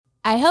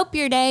I hope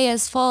your day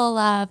is full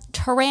of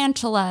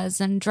tarantulas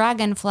and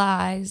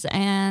dragonflies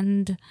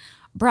and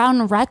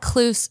brown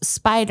recluse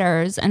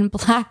spiders and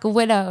black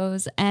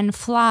widows and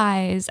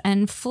flies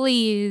and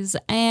fleas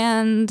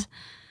and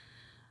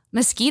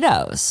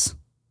mosquitoes.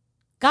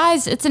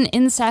 Guys, it's an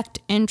insect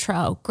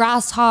intro.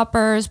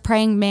 Grasshoppers,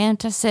 praying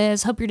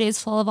mantises. Hope your day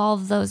is full of all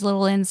of those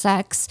little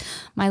insects,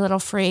 my little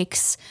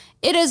freaks.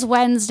 It is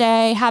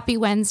Wednesday. Happy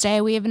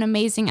Wednesday. We have an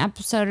amazing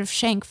episode of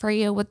Shank for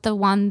you with the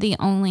one, the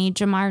only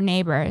Jamar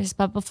Neighbors.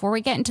 But before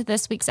we get into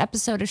this week's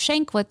episode of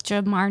Shank with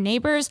Jamar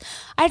Neighbors,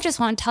 I just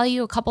want to tell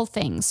you a couple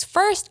things.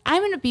 First,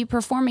 I'm going to be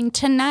performing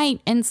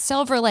tonight in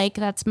Silver Lake.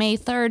 That's May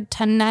 3rd,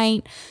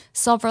 tonight.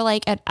 Silver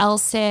Lake at El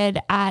Cid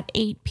at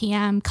 8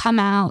 p.m. Come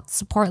out,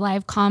 support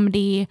live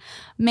comedy.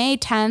 May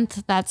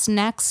 10th, that's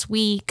next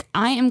week,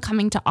 I am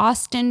coming to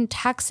Austin,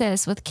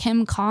 Texas with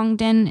Kim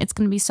Congdon. It's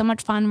going to be so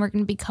much fun. We're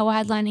going to be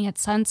co-headlining at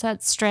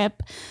Sunset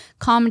Strip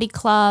Comedy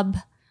Club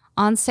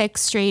on 6th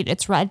Street.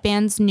 It's Red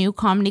Band's new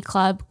comedy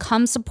club.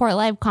 Come support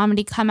live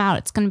comedy. Come out.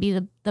 It's going to be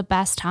the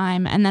best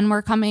time. And then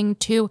we're coming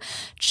to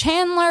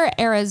Chandler,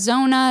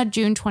 Arizona,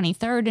 June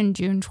 23rd and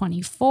June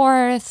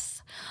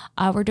 24th.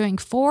 We're doing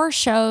 4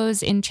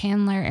 shows in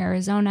Chandler,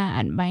 Arizona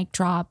at Mic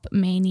Drop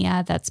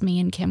Mania. That's me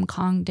and Kim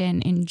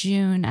Congdon in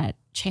June at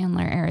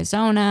Chandler,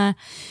 Arizona.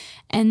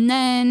 And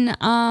then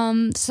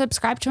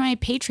subscribe to my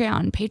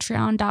Patreon,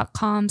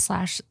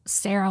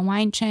 patreon.com/Sarah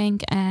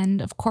Weinshank.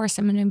 And of course,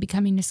 I'm going to be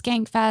coming to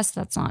Skankfest.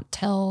 That's not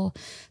till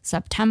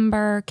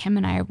September. Kim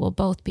and I will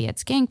both be at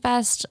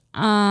Skankfest.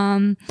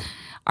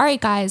 All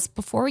right, guys,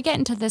 before we get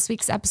into this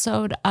week's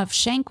episode of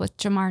Shank with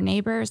Jamar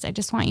Neighbors, I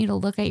just want you to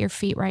look at your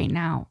feet right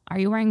now. Are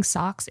you wearing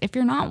socks? If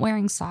you're not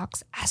wearing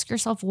socks, ask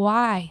yourself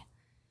why.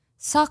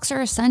 Socks are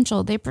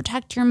essential. They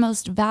protect your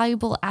most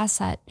valuable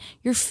asset,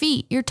 your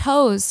feet, your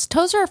toes.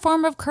 Toes are a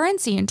form of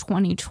currency in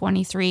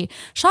 2023.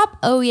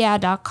 Shop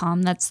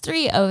ohyeah.com. That's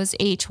 3 O's,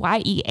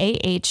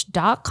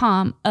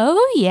 HYEAH.com.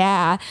 Oh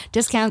yeah.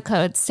 Discount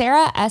code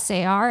Sarah,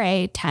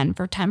 SARA 10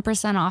 for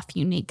 10% off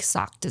unique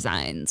sock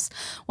designs.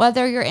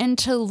 Whether you're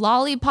into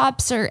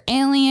lollipops or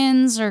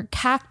aliens or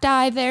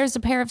cacti, there's a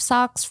pair of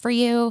socks for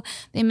you.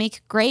 They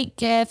make great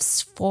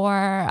gifts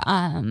for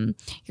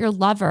your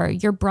lover,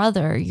 your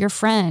brother, your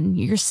friend,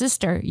 your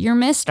sister, your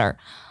mister.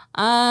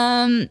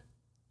 I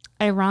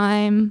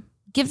rhyme.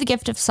 Give the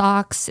gift of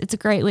socks. It's a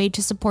great way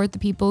to support the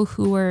people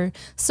who are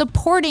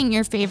supporting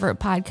your favorite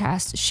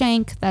podcast,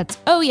 Shank. That's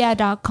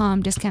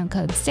ohyeah.com. Discount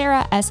code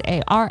Sarah,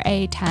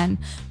 SARA 10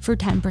 for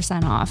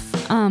 10%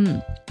 off. All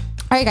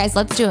right, guys,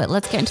 let's do it.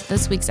 Let's get into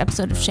this week's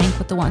episode of Shank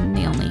with the one and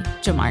the only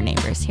Jamar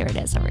Neighbors. Here it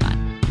is,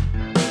 everyone.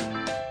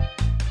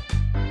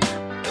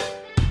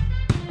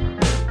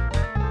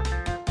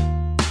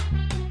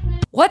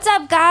 What's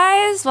up,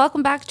 guys?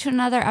 Welcome back to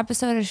another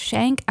episode of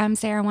Shank. I'm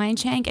Sarah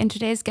Weinshank, and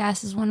today's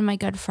guest is one of my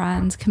good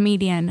friends,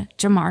 comedian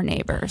Jamar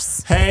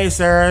Neighbors. Hey,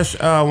 Sarah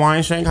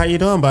Weinshank. How you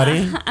doing,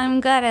 buddy? I'm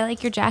good. I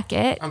like your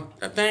jacket.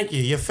 Thank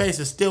you. Your face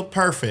is still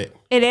perfect.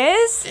 It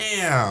is?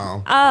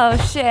 Damn. Oh,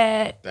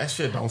 shit. That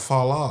shit don't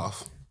fall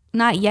off.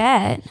 Not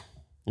yet.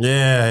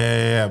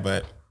 Yeah,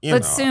 but you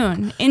know.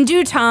 Soon. In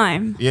due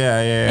time.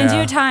 Yeah. In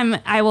due time,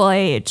 I will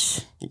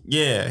age.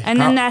 Yeah.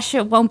 And then that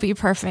shit won't be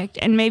perfect.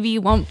 And maybe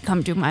you won't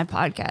come do my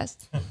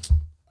podcast.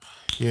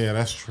 Yeah,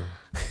 that's true.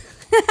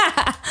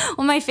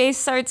 When my face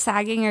starts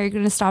sagging, are you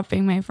going to stop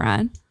being my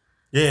friend?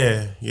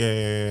 Yeah.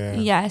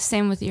 Yeah,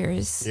 same with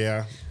yours.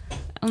 Yeah.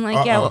 I'm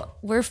like,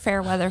 we're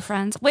fair weather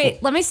friends.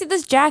 Wait, let me see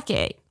this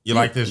jacket. You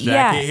like this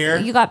jacket here?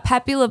 You got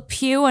Pepe Le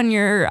Pew on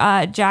your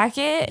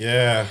jacket?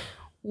 Yeah.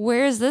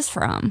 Where is this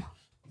from?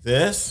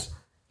 This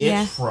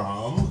is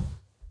from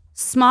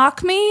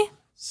Smock Me?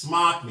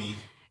 Smock Me.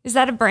 Is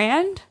that a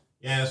brand?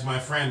 Yeah, it's my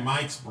friend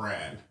Mike's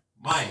brand.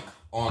 Mike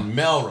on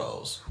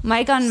Melrose.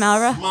 Mike on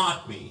Melrose?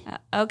 Smock Me.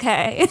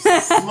 Okay.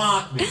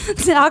 Smock Me.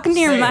 Talking to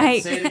your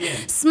mic. Say it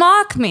again.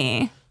 Smock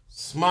Me.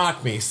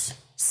 Smock Me.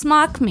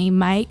 Smock Me,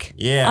 Mike.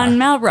 Yeah. On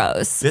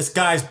Melrose. This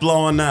guy's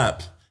blowing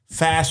up.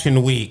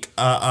 Fashion Week.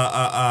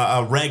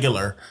 A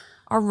regular.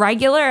 A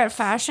regular at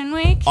Fashion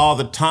Week? All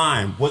the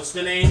time. What's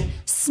the name?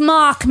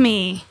 Smock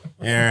Me.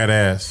 There it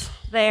is.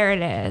 There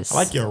it is. I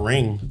like your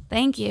ring.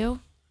 Thank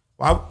you.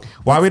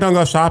 Why we don't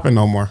go shopping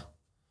no more?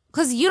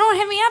 Because you don't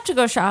hit me up to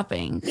go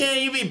shopping. Yeah,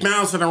 you be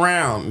bouncing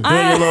around,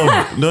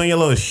 doing your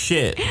little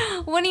shit.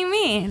 What do you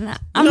mean?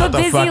 I'm a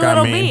busy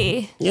little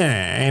bee.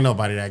 Yeah, ain't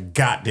nobody that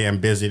goddamn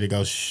busy to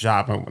go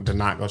shopping, to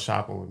not go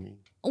shopping with me.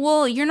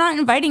 Well, you're not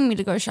inviting me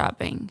to go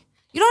shopping.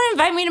 You don't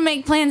invite me to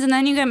make plans, and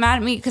then you get mad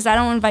at me because I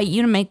don't invite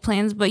you to make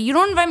plans, but you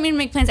don't invite me to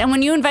make plans. And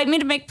when you invite me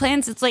to make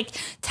plans, it's like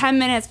 10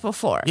 minutes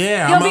before.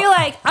 Yeah. You'll be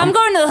like, I'm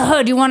going to the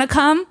hood. You want to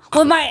come?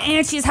 Well, my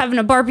auntie's having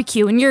a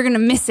barbecue, and you're going to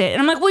miss it.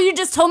 And I'm like, well, you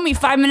just told me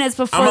 5 minutes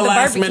before the barbecue. I'm a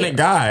last-minute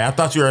guy. I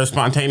thought you were a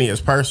spontaneous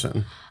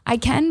person. I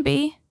can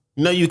be.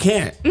 No, you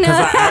can't. Because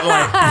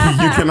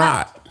you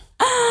cannot.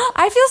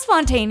 I feel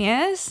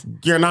spontaneous.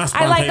 You're not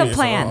spontaneous. I like a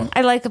plan.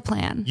 I like a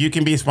plan. You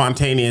can be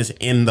spontaneous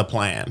in the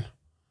plan.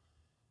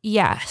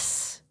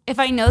 Yes. If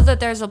I know that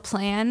there's a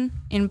plan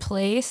in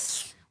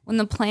place, when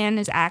the plan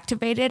is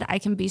activated, I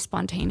can be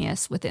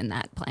spontaneous within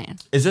that plan.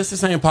 Is this the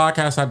same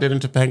podcast I did in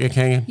Topanga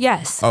Canyon?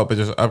 Yes. Oh, but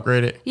just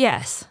upgraded?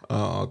 Yes.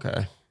 Oh,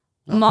 okay.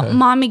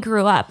 Mommy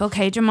grew up.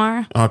 Okay,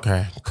 Jamar?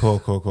 Okay.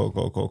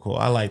 Cool.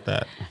 I like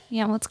that.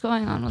 Yeah, what's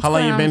going on? How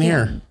long you been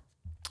here?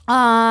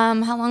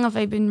 How long have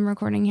I been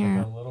recording here?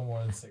 A little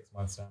more than 6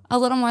 months now. A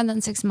little more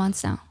than 6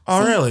 months now.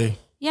 Oh, really?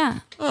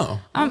 Yeah.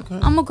 Oh, okay.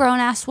 I'm a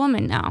grown-ass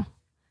woman now.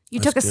 You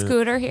took a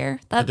scooter here?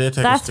 I did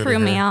take a scooter threw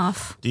me here.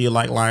 off. Do you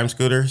like Lime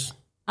scooters?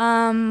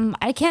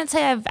 I can't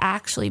say I've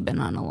actually been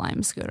on a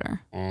Lime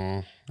scooter.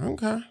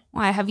 Okay.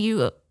 Why? Have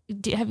you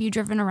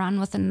driven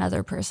around with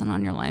another person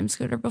on your Lime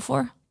scooter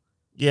before?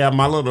 Yeah,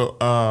 my little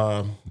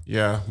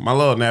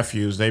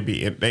nephews,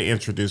 they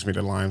introduced me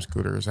to Lime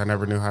scooters. I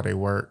never knew how they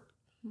work.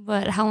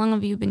 But how long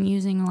have you been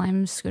using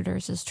Lime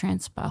scooters as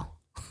transpo?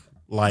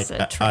 Like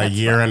a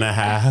year and a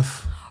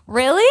half.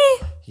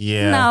 Really?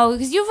 Yeah. No,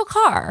 because you have a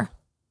car.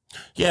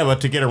 Yeah,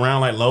 but to get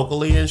around like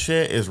locally and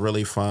shit is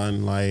really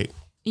fun. Like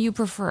You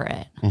prefer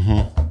it.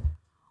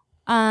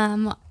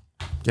 Mm-hmm.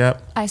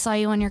 Yep. I saw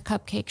you on your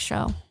cupcake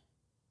show.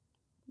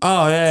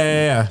 Oh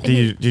yeah.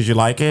 Did you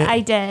like it?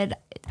 I did.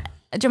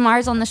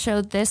 Jamar's on the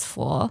show this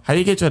fall. How do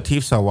you get your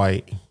teeth so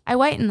white? I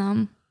whiten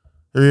them.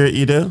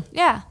 You do?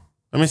 Yeah.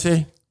 Let me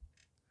see.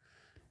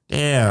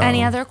 Damn.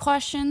 Any other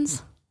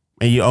questions?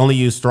 And you only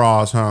use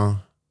straws, huh?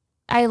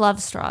 I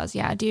love straws.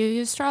 Yeah. Do you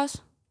use straws?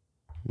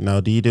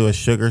 No. Do you do a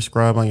sugar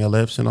scrub on your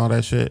lips and all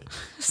that shit?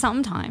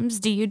 Sometimes.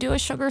 Do you do a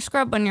sugar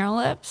scrub on your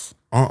lips?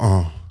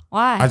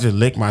 Why? I just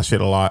lick my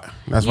shit a lot.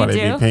 That's why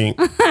they be pink.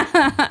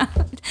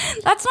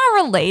 That's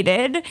not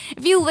related.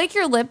 If you lick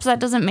your lips, that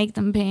doesn't make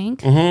them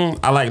pink.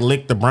 I like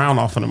lick the brown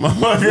off of them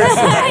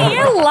motherfuckers.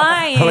 You're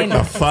lying. I lick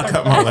the fuck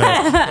up my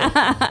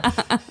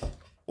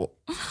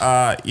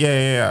lips.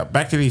 Yeah.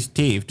 Back to these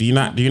teeth. Do you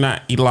not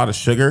eat a lot of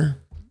sugar?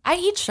 I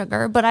eat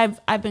sugar, but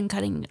I've been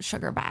cutting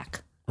sugar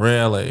back.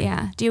 Really?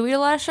 Yeah. Do you eat a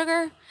lot of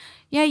sugar?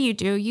 Yeah, you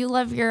do. You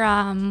love your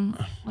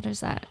what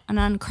is that? An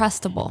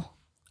Uncrustable.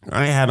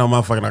 I ain't had no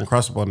motherfucking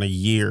Uncrustable in a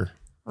year.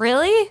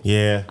 Really?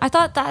 Yeah. I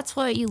thought that's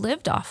what you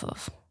lived off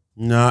of.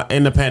 No,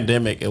 in the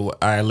pandemic,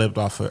 I lived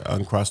off of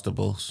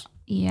Uncrustables.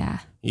 Yeah.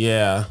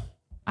 Yeah.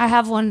 I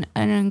have an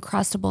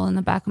Uncrustable in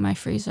the back of my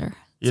freezer.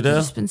 You do? It's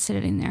just been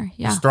sitting there.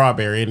 Yeah.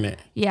 Strawberry, isn't it?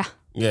 Yeah.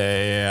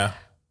 Yeah.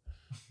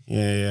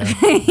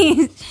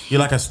 You're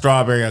like a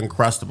strawberry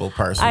Uncrustable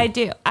person. I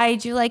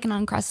do like an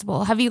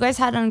Uncrustable. Have you guys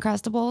had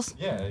Uncrustables?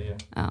 Yeah.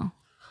 Oh.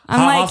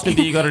 How often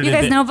do you go to the You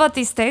guys know about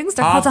these things?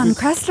 They're called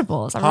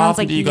Uncrustables. How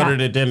often do you go to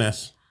the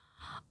dentist?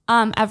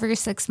 Every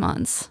 6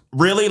 months.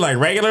 Really? Like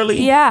regularly?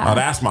 Yeah. Oh,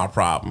 that's my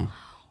problem.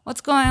 What's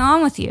going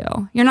on with you?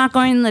 You're not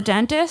going to the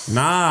dentist?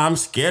 Nah, I'm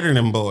scared of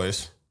them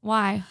boys.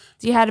 Why?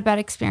 You had a bad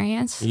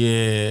experience?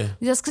 Yeah.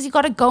 Just because you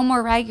got to go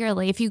more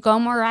regularly. If you go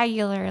more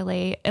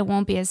regularly, it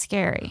won't be as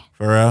scary.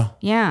 For real?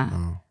 Yeah.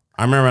 Oh.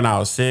 I remember when I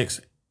was 6.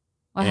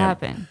 What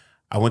happened?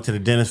 I went to the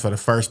dentist for the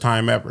first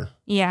time ever.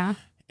 Yeah.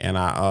 And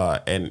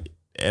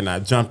I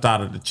jumped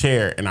out of the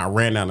chair and I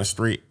ran down the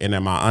street, and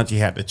then my auntie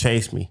had to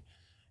chase me.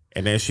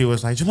 And then she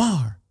was like,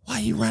 Jamar, why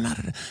you run out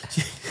of the...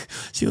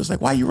 She was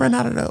like, why you run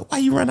out of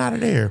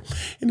there?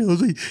 And it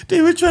was like,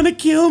 they were trying to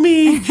kill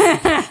me.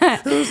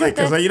 It was like,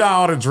 because you know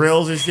all the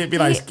drills and shit be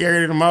like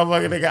scary to the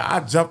motherfucker. Nigga, I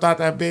jumped out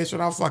that bitch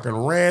and I fucking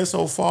ran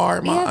so far.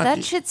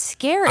 That shit's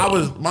scary.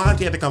 My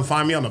auntie had to come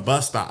find me on the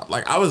bus stop.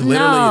 Like, I was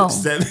literally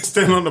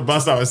standing on the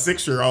bus stop, a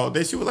 6-year-old.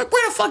 Then she was like,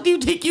 where the fuck do you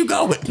think you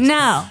going?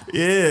 No.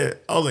 Yeah.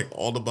 I was like,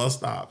 all the bus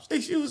stops.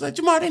 Then she was like,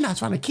 Jamar, they not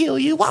trying to kill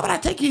you. Why would I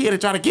take you here to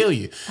try to kill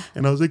you?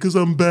 And I was like, because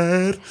I'm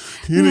bad.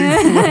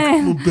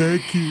 I'm a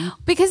bad kid.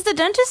 Because the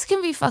dentist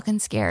can be fucking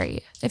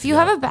scary. If you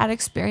have a bad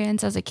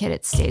experience as a kid,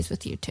 it stays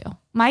with you too.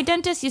 My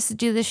dentist used to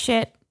do this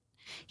shit.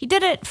 He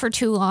did it for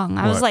too long.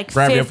 I was like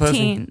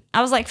 15.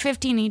 I was like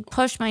 15. He'd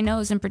push my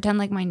nose and pretend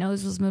like my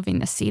nose was moving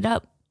the seat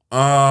up. Oh.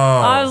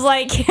 I was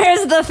like,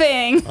 here's the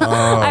thing.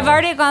 I've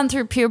already gone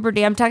through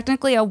puberty. I'm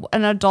technically an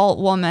adult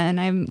woman.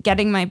 I'm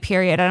getting my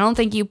period. I don't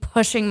think you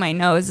pushing my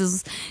nose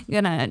is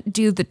going to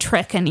do the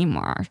trick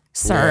anymore,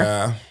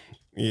 sir.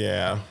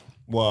 Yeah.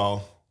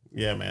 Well,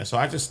 yeah, man. So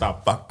I just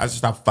stopped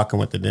fucking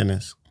with the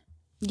dentist.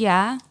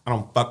 Yeah? I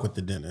don't fuck with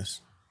the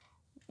dentist.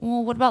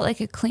 Well, what about like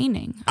a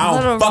cleaning?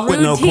 I don't fuck with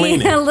no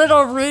cleaning. A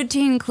little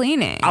routine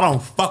cleaning. I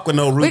don't fuck with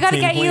no routine We got to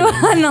get cleaning.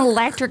 you an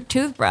electric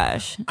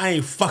toothbrush. I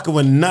ain't fucking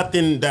with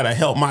nothing that'll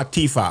help my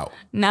teeth out.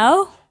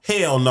 No?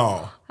 Hell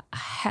no.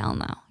 Hell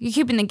no. You're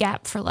keeping the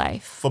gap for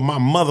life. For my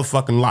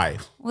motherfucking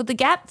life. Well, the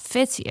gap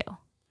fits you.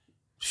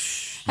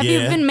 Have you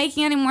been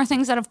making any more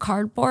things out of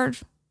cardboard?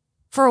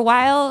 For a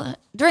while,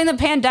 during the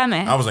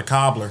pandemic. I was a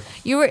cobbler.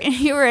 You were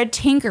a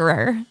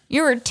tinkerer.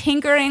 You were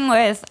tinkering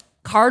with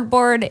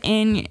cardboard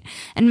and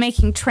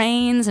making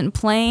trains and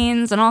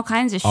planes and all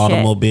kinds of shit.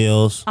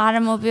 Automobiles.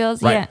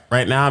 Yeah.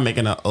 Right now, I'm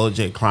making an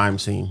OJ crime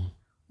scene.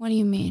 What do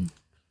you mean?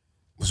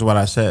 That's what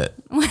I said.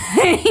 I'm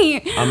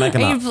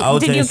making an OJ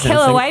Did you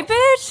kill a white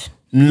bitch?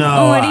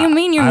 No. What do you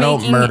mean I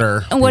don't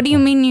murder. What do you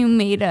mean you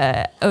made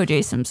a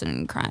OJ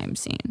Simpson crime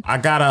scene? I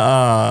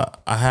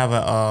have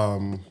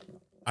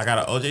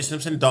an OJ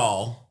Simpson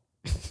doll.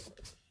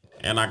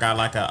 And I got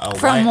like a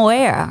From white.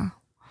 where?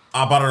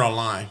 I bought it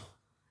online.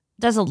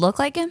 Does it look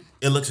like him?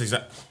 It looks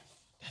exact.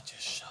 That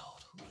just showed.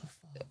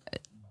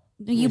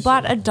 You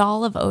bought a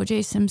doll of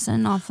O.J.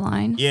 Simpson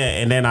offline? Yeah,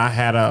 and then I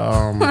had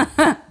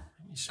a.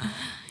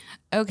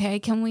 Okay,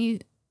 can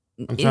we...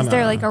 Is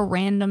there like a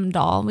random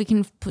doll we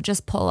can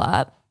just pull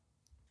up?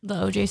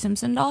 The O.J.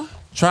 Simpson doll?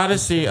 Try to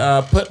see.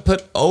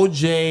 Put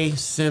O.J.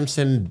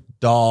 Simpson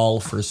doll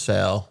for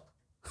sale.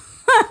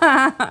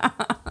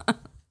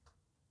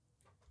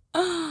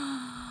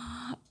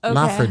 Okay.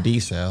 Not for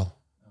D-sale.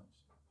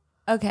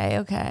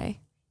 Okay.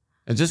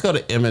 And just go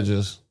to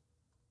images.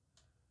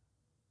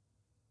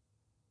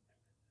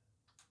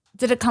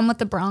 Did it come with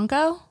the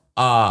Bronco?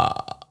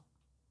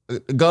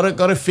 Go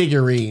to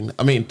figurine.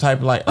 I mean,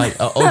 type like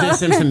O.J.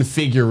 Simpson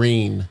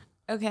figurine.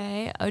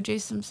 Okay, O.J.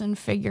 Simpson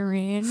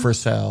figurine. For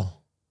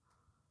sale.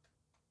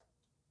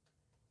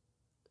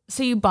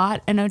 So you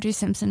bought an O.J.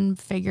 Simpson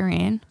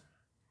figurine?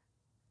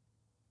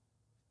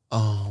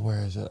 Oh, where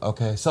is it?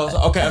 Okay, so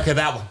okay,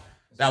 that one.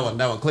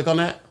 Click on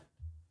that.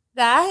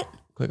 That?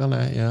 Click on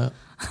that, yeah.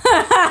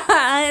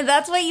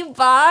 That's what you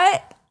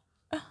bought?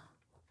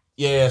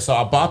 Yeah, so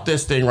I bought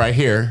this thing right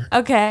here.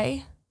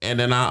 Okay. And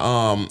then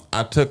I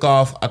took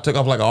off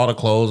like all the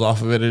clothes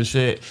off of it and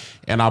shit.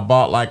 And I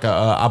bought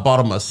I bought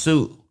him a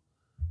suit.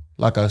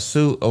 Like a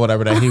suit or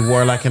whatever that he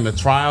wore like in the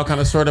trial kind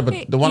of sort of.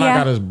 But the one I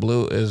got is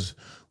blue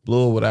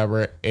or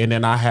whatever. And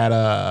then I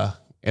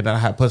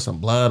had put some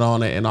blood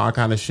on it and all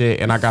kind of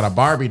shit. And I got a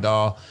Barbie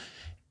doll.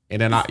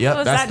 And then that's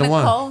the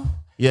Nicole? one.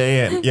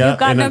 Yeah. You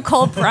got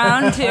Nicole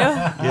Brown too.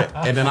 Yeah,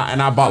 and then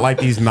I bought like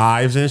these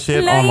knives and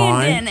shit No, you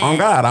online. didn't. Oh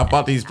God, I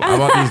bought these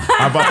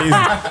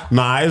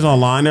knives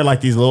online. They're like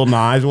these little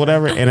knives, or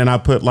whatever. And then I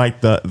put like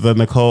the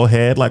Nicole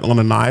head like on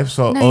the knife,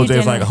 so No, you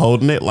OJ's like didn't.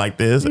 holding it like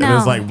this, and No.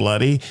 it's like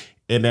bloody.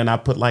 And then I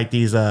put like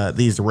these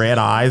red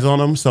eyes on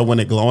them, so when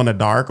it glow in the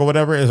dark or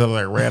whatever, it's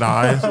like red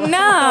eyes.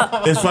 No.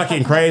 It's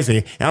fucking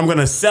crazy, and I'm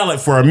gonna sell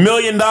it for $1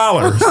 million.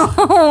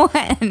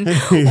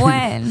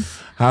 When?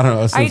 I don't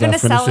know. Are you going to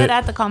sell it it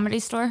at the Comedy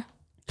Store?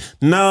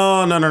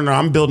 No.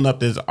 I'm building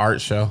up this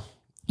art show.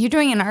 You're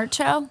doing an art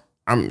show?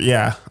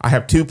 I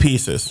have 2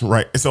 pieces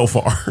right so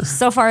far.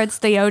 So far, it's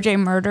the OJ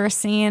murder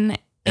scene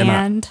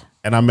and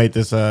I made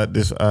this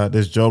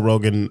Joe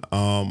Rogan.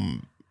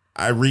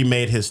 I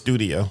remade his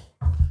studio.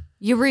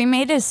 you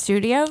remade his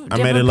studio? Do I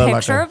you made have it a look like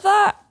picture of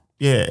that?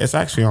 Yeah, it's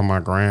actually on my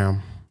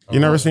gram. You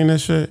never seen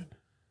this shit?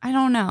 I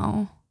don't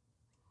know.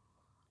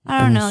 I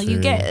don't know. Let me You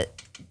see.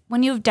 get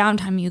when you have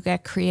downtime, you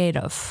get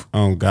creative.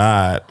 On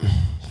God.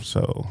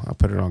 So I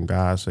put it on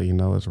God, so you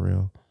know it's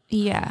real.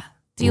 Yeah.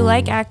 Do you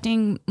like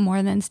acting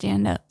more than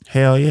stand up?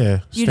 Hell yeah.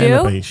 You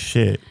Stand-up do? ain't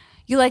shit.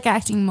 You like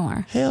acting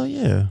more. Hell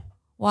yeah.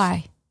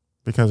 Why?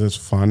 Because it's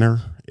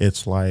funner.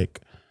 It's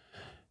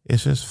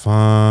just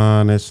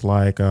fun. It's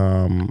like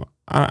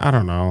I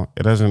don't know.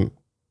 It doesn't.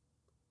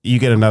 You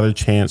get another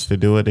chance to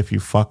do it if you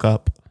fuck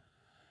up.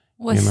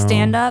 With You know?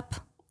 stand up?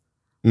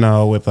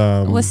 No, with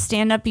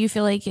Stand up, you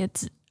feel like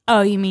it's.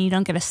 Oh, you mean you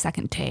don't get a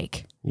second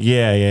take?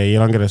 Yeah. You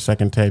don't get a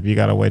second tape. You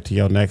gotta wait till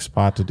your next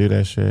spot to do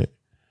that shit.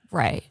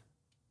 Right.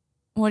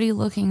 What are you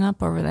looking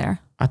up over there?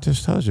 I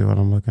just told you what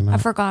I'm looking I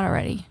at. forgot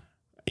already.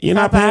 You're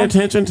not Not paying bad.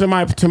 attention to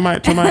my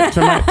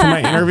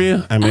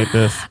interview. I made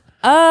this.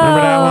 Oh,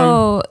 Remember that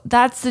one?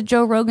 That's the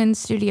Joe Rogan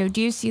studio. Do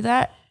you see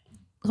that?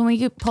 Can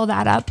we pull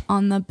that up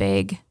on the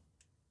big?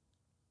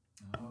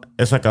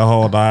 It's like a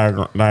whole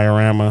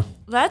diorama.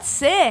 That's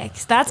sick.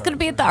 That's gonna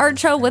be at the art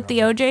show with the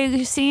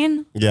OJ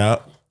scene. Yeah.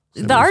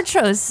 The art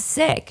show is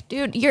sick,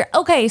 dude. You're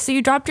okay. So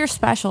you dropped your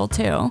special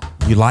too.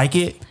 You like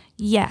it?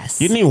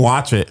 Yes. You didn't even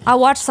watch it. I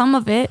watched some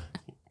of it.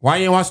 Why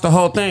you didn't watch the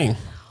whole thing?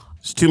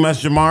 It's too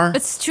much Jamar.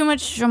 It's too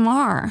much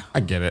Jamar. I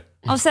get it.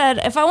 I said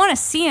if I want to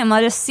see him,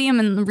 I'll just see him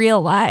in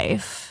real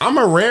life. I'm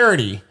a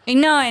rarity. I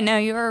know.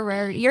 You're a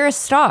rarity. You're a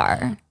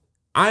star.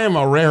 I am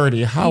a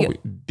rarity. How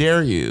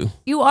dare you?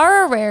 You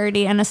are a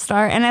rarity and a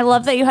star, and I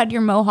love that you had your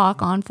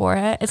mohawk on for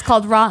it. It's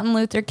called Rotten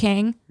Luther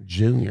King.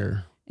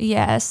 Junior.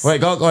 Yes.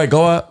 Wait, go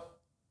up.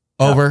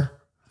 Over.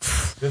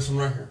 This one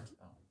right here.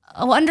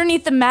 Oh,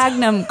 underneath the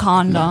Magnum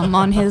condom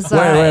on his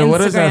Wait, what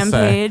does that Instagram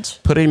say? page.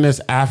 Putting this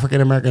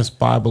African American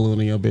spy balloon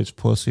in your bitch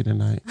pussy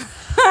tonight. No,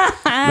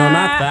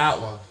 not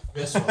that one.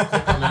 This one.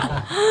 Click on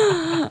that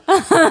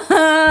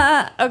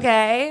one.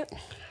 Okay.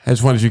 I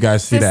just wanted you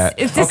guys to see that.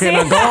 It's to Okay, see-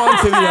 now go on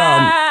to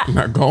the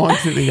Now go on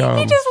to the He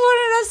just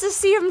wanted us to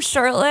see him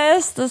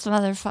shirtless. This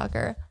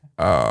motherfucker.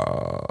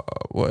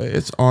 Well,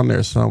 it's on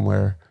there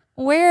somewhere.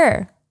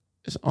 Where?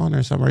 It's on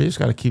there somewhere. You just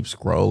gotta keep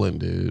scrolling,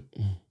 dude.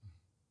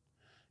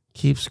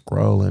 Keep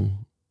scrolling.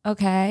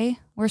 Okay.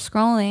 We're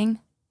scrolling.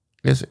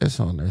 It's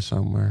on there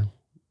somewhere.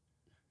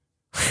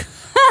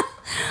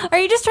 Are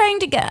you just trying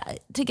to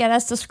get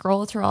us to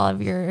scroll through all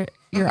of your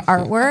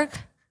artwork?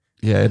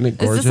 Yeah, isn't it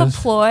gorgeous? Is this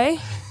a ploy?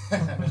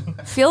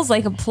 Feels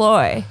like a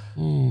ploy.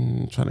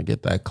 Trying to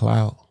get that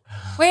clout.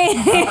 Wait.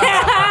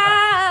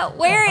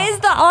 Where is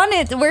the on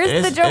it?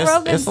 Where's the Joe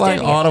Rogan It's like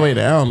studio? all the way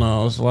down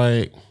though. It's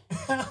like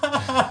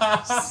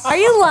Are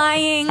you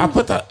lying?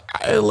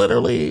 I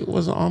literally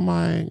was on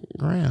my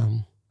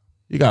gram.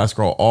 You gotta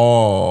scroll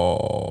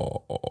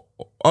all.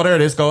 Oh, there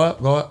it is. Go up.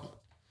 Go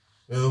up.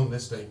 Boom.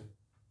 This thing.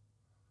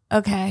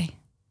 Okay.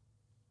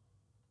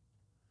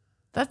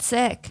 That's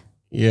sick.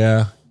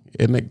 Yeah.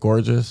 Isn't it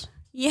gorgeous?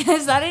 Yeah,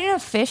 is that in a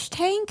fish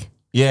tank?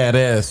 Yeah, it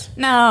is.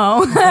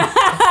 No.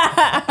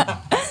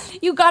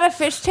 You got a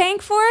fish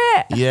tank for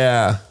it?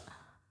 Yeah.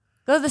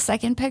 Go to the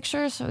second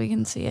picture so we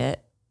can see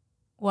it.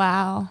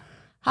 Wow.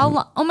 How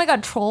long? Oh my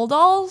God, troll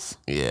dolls?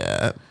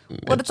 Yeah.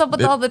 What's up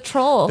with all the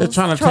trolls? They're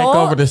trying to take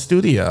over the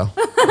studio.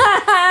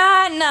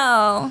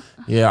 No.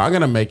 Yeah, I'm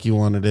going to make you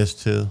one of this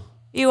too.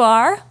 You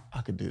are?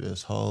 I could do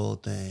this whole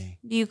thing.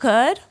 You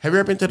could? Have you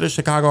ever been to the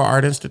Chicago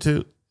Art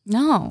Institute?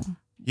 No.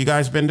 You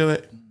guys been to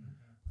it?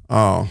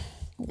 Oh.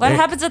 What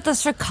happens at the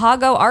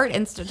Chicago Art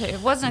Institute? I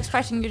wasn't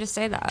expecting you to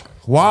say that.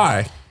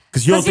 Why?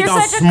 Because you don't think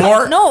I'm such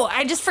smart? No,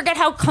 I just forget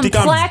how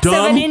complex of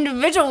an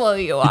individual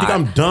you are. You think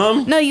I'm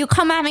dumb? No, you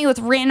come at me with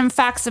random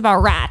facts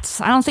about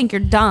rats. I don't think you're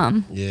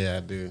dumb. Yeah, I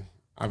do.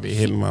 I be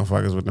hitting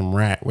motherfuckers with them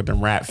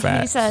rat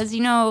facts. He says,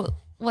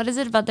 what is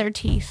it about their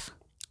teeth?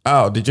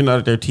 Oh, did you know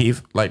that their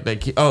teeth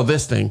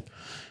this thing,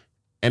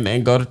 and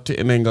then go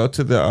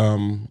to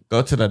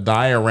the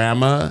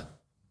diorama,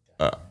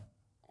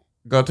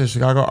 go to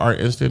Chicago Art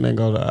Institute, and then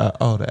go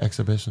to the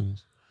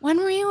exhibitions. When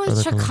were you at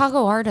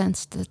Chicago Art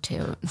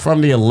Institute?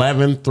 From the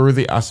 11th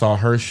through I saw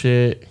her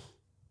shit.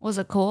 Was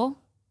it cool?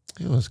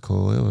 It was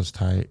cool. It was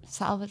tight.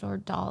 Salvador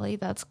Dali,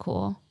 that's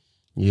cool.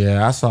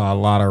 Yeah, I saw a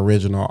lot of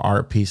original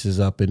art pieces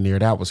up in there.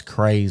 That was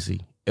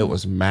crazy. It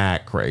was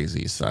mad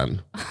crazy,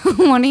 son.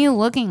 What are you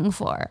looking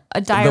for?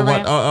 A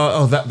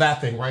diorama? That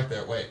thing right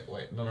there. Wait.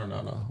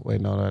 No. Wait,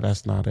 no,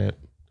 that's not it.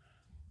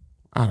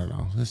 I don't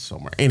know. It's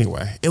somewhere.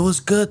 Anyway, it was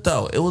good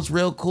though. It was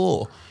real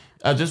cool.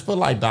 Just put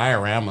like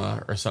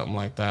diorama or something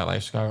like that,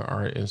 like Chicago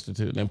Art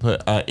Institute, and then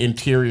put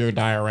interior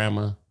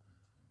diorama.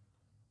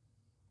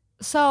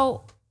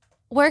 So,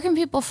 where can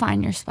people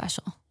find your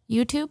special?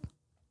 YouTube?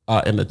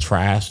 In the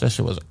trash. That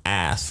shit was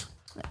ass.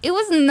 It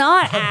was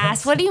not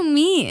ass. What do you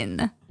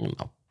mean?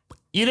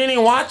 You didn't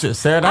even watch it,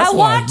 Sarah. That's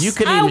why you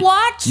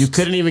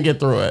couldn't even get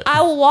through it.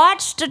 I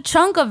watched a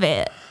chunk of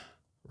it.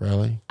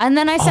 Really? And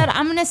then I said,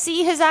 I'm going to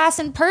see his ass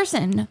in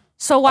person.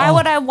 So why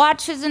would I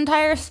watch his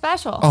entire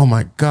special? Oh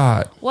my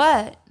God.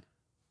 What?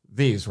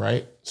 These,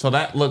 right? So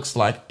that looks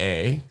like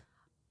a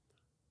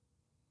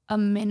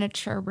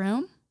miniature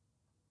room?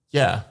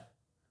 Yeah.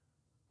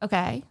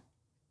 Okay.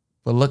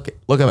 But look at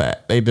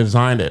that. They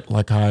designed it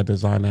like how I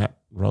designed that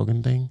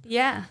Rogan thing.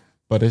 Yeah.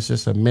 But it's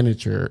just a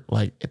miniature.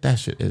 Like that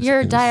shit is. You're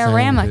a insane,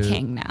 diorama dude.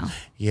 King now.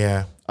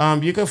 Yeah.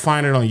 You can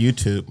find it on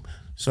YouTube.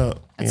 So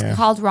it's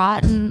called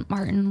Rotten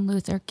Martin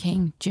Luther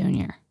King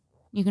Jr.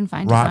 You can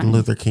find Rotten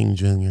Luther King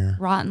Jr.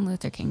 Rotten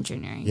Luther King Jr.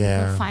 You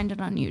can find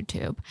it on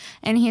YouTube.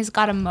 And he's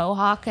got a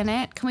mohawk in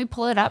it. Can we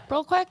pull it up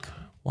real quick?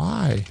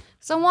 Why?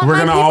 So we're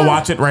gonna all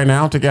watch it right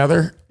now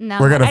together. No,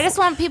 I just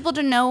want people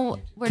to know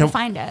where to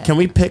find it. Can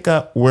we pick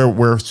up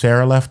where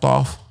Sarah left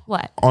off?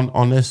 What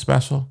on this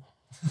special?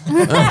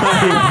 The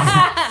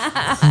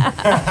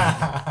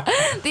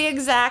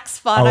exact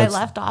spot I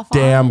left off.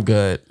 Damn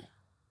good.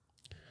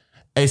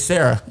 Hey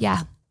Sarah.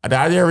 Yeah. Did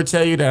I ever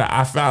tell you that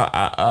I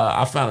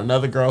found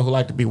another girl who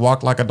liked to be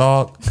walked like a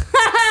dog?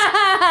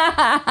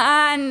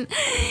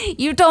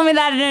 You told me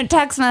that in a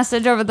text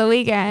message over the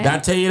weekend. Did I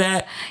tell you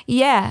that?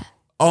 Yeah.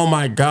 Oh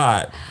my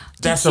God.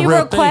 That's Did she a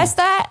real request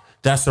thing. that?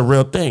 That's a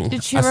real thing.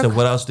 Did she I said,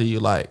 what else do you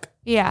like?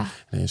 Yeah.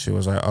 And she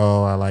was like,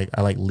 oh, I like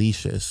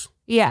leashes.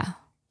 Yeah.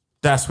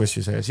 That's what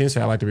she said. She didn't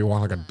say I like to be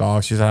walked like a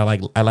dog. She said I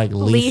like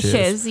leashes.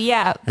 Leashes,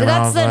 yeah. And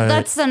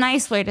That's the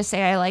nice way to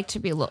say I like to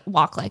be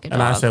walked like a dog.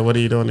 And I said, what are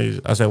you doing these?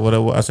 I said,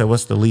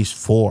 what's the leash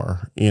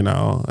for? You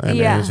know? And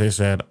then she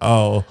said,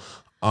 oh,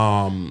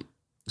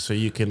 so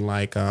you can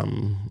like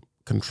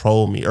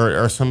control me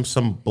or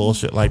some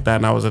bullshit like that.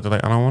 And I was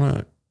like, I don't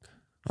want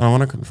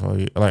to control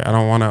you. Like I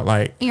don't want to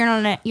like. You're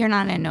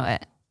not into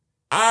it.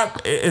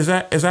 Is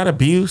that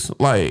abuse?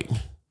 Like.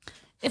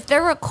 If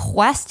they're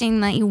requesting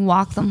that you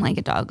walk them like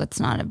a dog, it's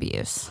not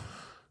abuse.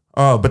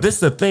 Oh, but this is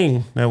the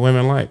thing that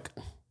women like.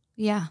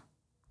 Yeah.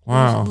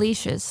 Wow.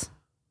 Leashes.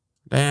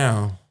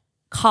 Damn.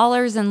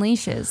 Collars and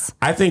leashes.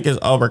 I think it's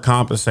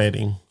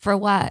overcompensating. For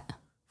what?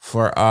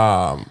 For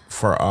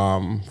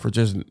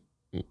just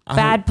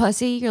bad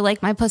pussy. You're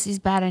like, my pussy's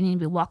bad. I need to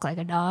be walked like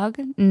a dog.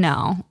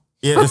 No.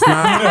 Yeah, it's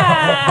not.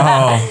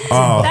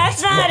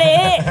 That's not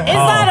it. It's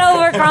not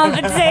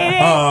overcompensating.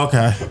 Oh,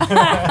 okay.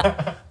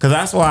 Because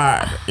that's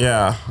why.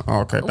 Yeah.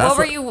 Okay. That's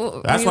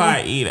why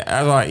I eat.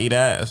 That's why I eat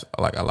ass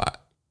like a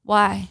lot.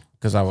 Why?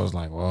 Because I was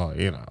like, well,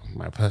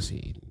 my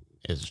pussy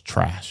is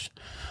trash.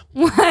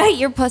 What?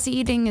 Your pussy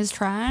eating is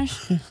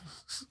trash?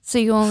 So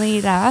you only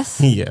eat ass?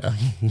 Yeah.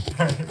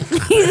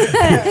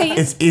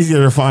 It's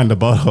easier to find the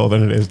butthole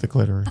than it is the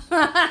clitoris.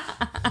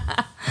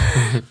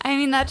 I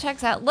mean, that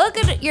checks out. Look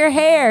at your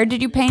hair.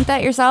 Did you paint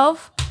that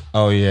yourself?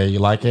 Oh, yeah. You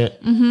like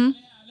it? Mm-hmm.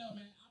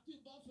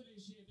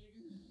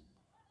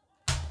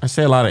 I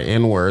say a lot of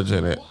N-words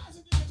in it.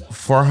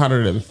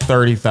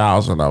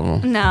 430,000 of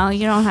them. No,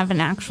 you don't have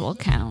an actual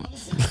count.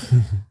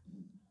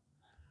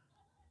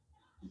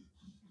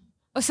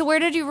 So where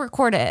did you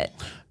record it?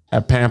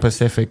 At Pan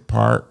Pacific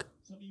Park.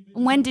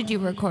 When did you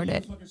record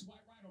it?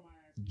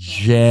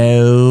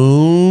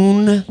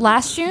 June.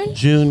 Last June?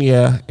 June,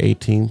 yeah,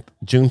 18th.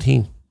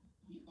 Juneteenth.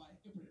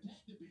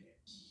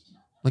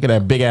 Look at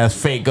that big ass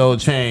fake gold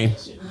chain.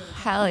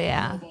 Hell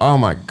yeah. Oh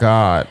my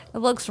God. It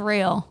looks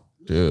real.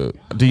 Dude.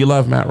 Do you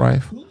love Matt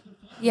Rife?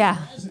 Yeah.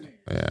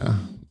 Yeah.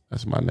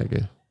 That's my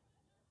nigga.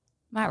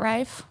 Matt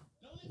Rife?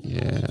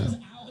 Yeah.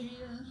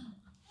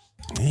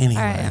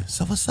 Anyway, right.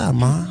 so what's up,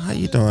 Ma? How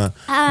you doing?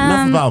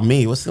 Enough about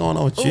me. What's going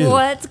on with you?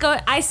 What's going?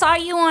 I saw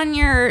you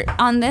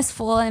on this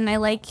fool, and I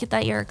like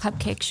that you're a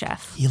cupcake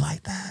chef. You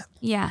like that?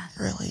 Yeah.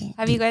 Really?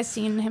 Have you guys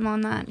seen him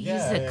on that? He's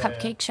a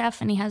cupcake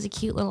chef, and he has a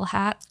cute little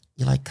hat.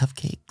 You like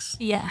cupcakes?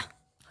 Yeah.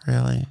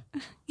 Really?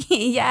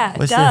 Yeah.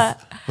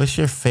 What's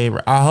your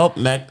favorite? I hope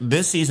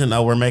this season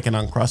though we're making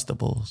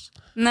Uncrustables.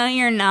 No,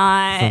 you're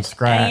not. From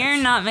scratch.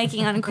 You're not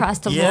making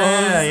Uncrustables.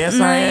 Yeah, yes,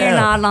 no, I am. you're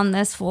not on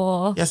this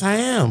fool. Yes, I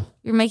am.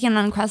 You're making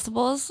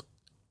Uncrustables?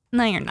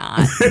 No, you're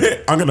not.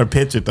 I'm gonna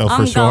pitch it though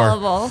I'm for sure.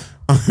 gullible.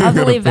 I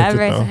believe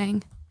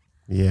everything.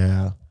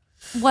 Yeah.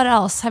 What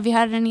else? Have you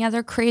had any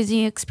other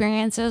crazy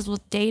experiences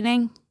with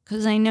dating?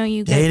 Because I know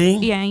you get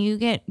dating. Yeah, you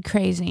get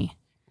crazy.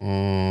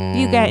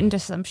 You get into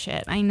some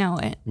shit. I know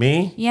it.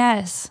 Me?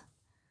 Yes.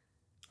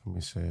 Let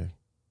me see.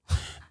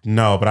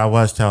 No, but I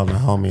was telling the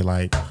homie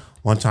like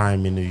one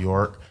time in New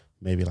York,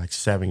 maybe like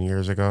 7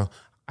 years ago,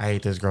 I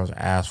ate this girl's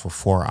ass for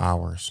 4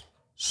 hours.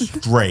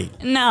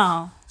 Straight.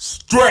 No.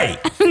 Straight.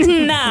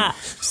 Nah.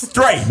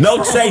 Straight.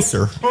 No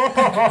chaser.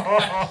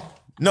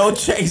 No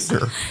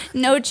chaser.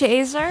 No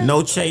chaser?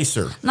 No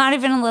chaser. Not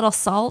even a little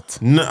salt?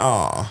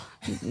 No.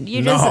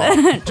 You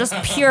just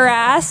pure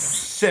ass?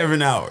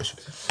 7 hours.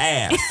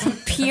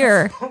 Ass.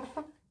 Pure.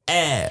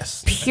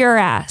 Ass. Pure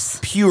ass.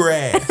 Pure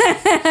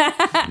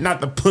ass.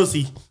 Not the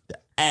pussy. The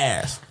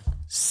ass.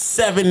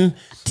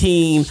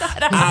 17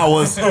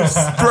 hours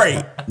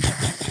straight.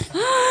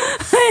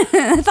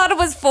 I thought it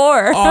was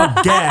 4. All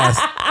gas.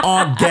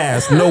 All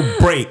gas. No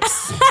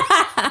brakes.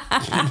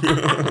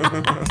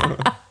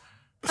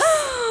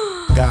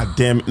 God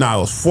damn it. No,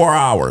 it was 4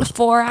 hours.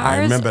 4 hours? I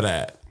remember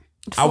that.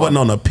 I wasn't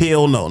on a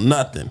pill, no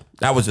nothing.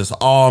 That was just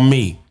all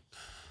me.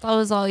 That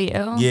was all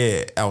you?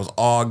 Yeah, that was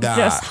all God.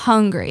 Just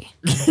hungry.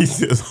 He's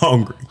just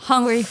hungry.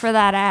 Hungry for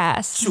that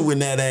ass. Chewing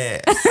that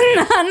ass.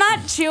 No, I'm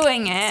not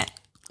chewing it.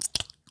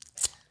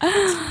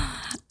 I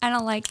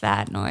don't like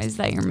that noise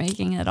that you're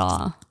making at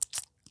all.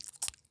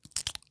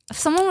 If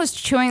someone was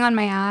chewing on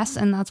my ass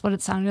and that's what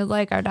it sounded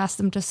like, I'd ask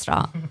them to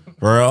stop.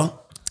 Bro?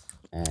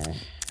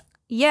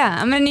 Yeah,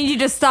 I'm going to need you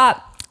to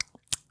stop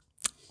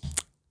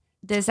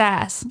this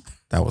ass.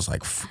 That was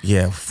like,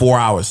 4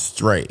 hours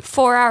straight.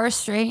 4 hours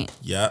straight.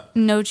 Yep.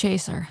 No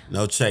chaser.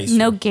 No chaser.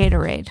 No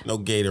Gatorade. No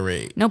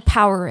Gatorade. No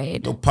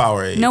Powerade. No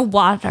Powerade. No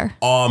water.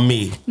 All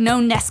me. No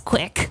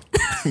Nesquik.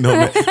 No,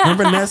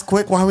 remember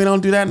Nesquik? Why we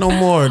don't do that no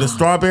more? The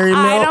strawberry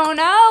milk? I don't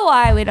know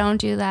why we don't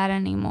do that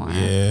anymore.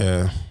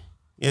 Yeah.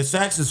 Yeah,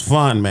 sex is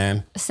fun,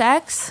 man.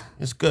 Sex?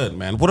 It's good,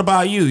 man. What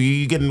about you?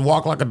 You getting to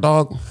walk like a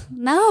dog?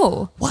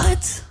 No.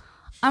 What?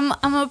 I'm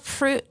a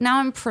prude. Now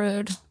I'm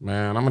prude.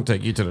 Man, I'm gonna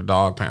take you to the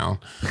dog pound.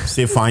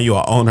 See if find you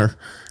an owner.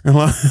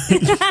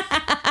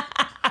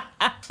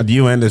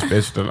 You and this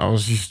bitch that I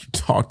was used to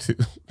talk to.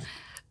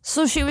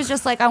 So she was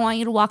just like, I want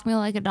you to walk me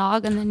like a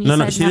dog, and then you No,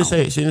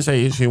 said she didn't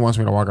say she wants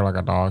me to walk her like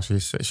a dog. She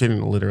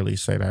didn't literally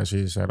say that.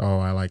 She said, "Oh,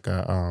 I like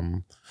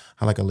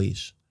a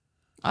leash."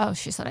 Oh,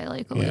 she said I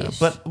like a leash.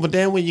 But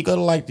then when you go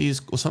to like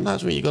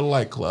sometimes when you go to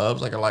like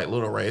clubs, like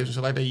little raves and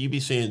shit like that, you be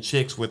seeing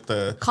chicks with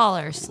the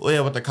collars.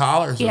 Yeah, with the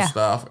collars and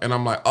stuff. And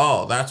I'm like,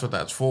 oh, that's what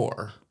that's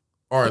for.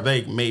 Or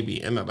they may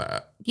be into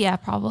that. Yeah,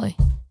 probably.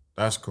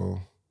 That's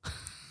cool.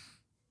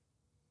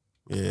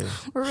 Yeah.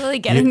 We're really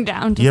getting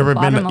down to you the ever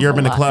bottom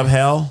been to Club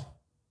Hell?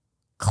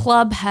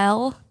 Club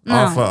Hell? No.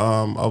 Off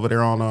over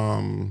there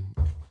on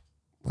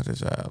what is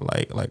that?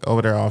 Like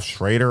over there off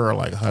Schrader or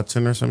like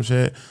Hudson or some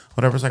shit.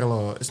 Whatever. It's like a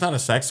little. It's not a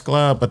sex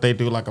club, but they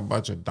do like a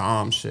bunch of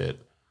dom shit.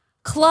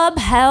 Club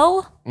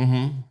Hell?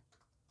 Mm-hmm.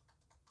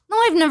 No,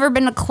 I've never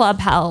been to Club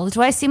Hell.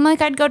 Do I seem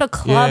like I'd go to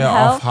Club Hell?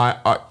 Off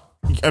high.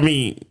 I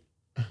mean.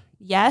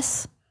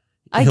 Yes.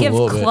 I give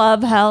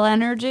Club Hell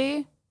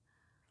energy.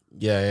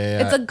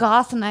 Yeah. It's a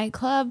goth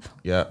nightclub.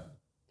 Yep.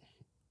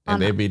 And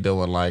they be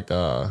doing like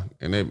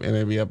and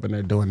they be up in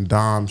there doing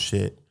dom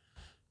shit.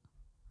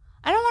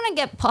 I don't want to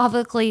get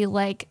publicly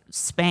like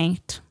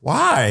spanked.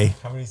 Why?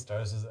 How many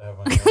stars does it have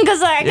on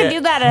Because I can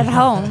do that at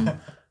home.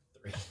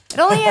 It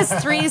only has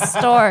 3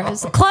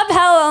 stars. Club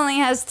Hell only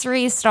has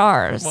 3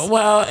 stars.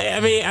 Well,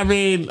 I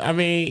mean,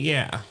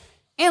 yeah.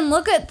 And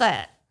look at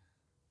that.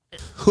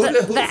 Who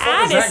the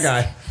ad is that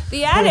guy?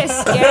 The ad is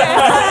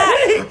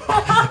scary.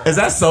 Is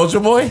that Soulja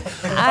Boy?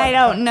 I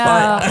don't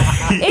know.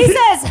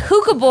 It says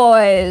Hookah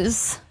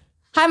Boys.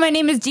 Hi, my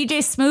name is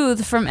DJ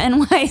Smooth from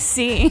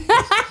NYC.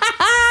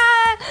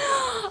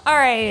 All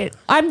right.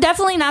 I'm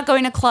definitely not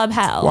going to Club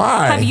Hell.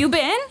 Why? Have you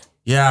been?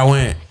 Yeah, I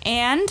went.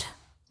 And?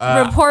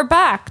 Report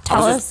back.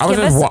 Tell us. I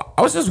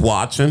was just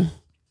watching.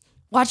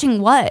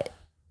 Watching what?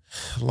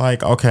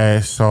 Like,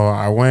 okay, so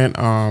I went,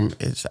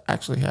 it's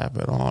actually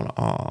happened on,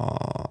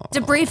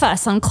 Debrief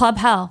us on Club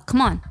Hell.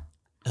 Come on.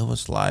 it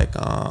was like,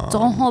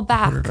 Don't hold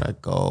back. what did I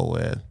go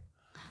with?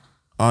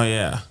 Oh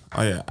yeah.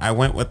 I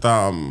went with,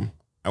 I'll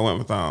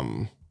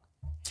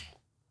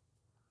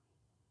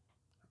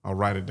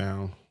write it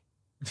down.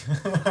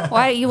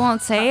 Why you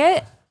won't say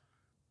it?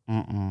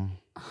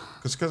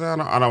 Cause I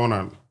don't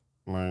want to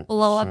like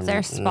Blow up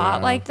their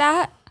spot like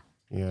that?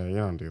 Yeah, you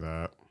don't do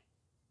that.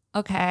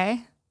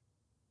 Okay.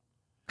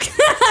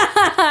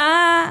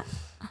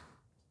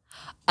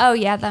 Oh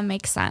yeah, that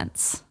makes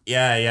sense.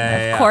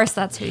 Yeah. Of course,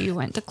 that's who you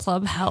went to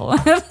Club Hell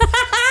with.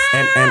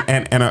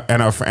 and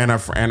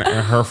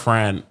her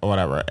friend or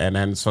whatever, and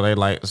then so they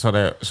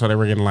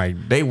were getting like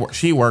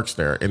she works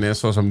there, and then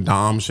so some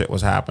dom shit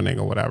was happening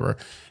or whatever,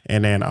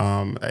 and then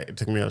it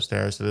took me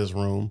upstairs to this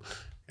room,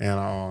 and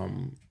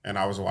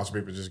I was watching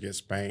people just get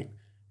spanked,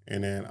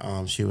 and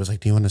then she was like,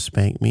 "Do you want to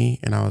spank me?"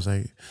 And I was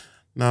like,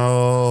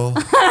 "No."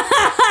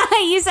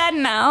 You said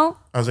no.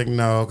 I was like,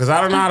 "No," because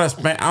I don't know how to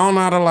spank. I don't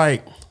know how to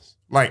like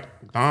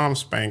dom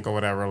spank or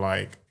whatever.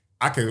 Like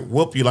I could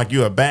whoop you like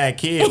you a bad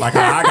kid. Like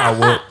I got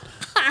whooped.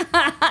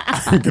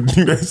 I could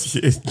do that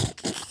shit.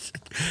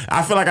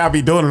 I feel like I'd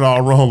be doing it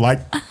all wrong.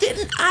 Like,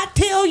 didn't I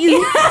tell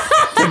you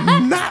to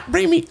not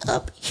bring me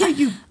up here?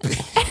 You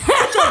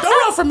don't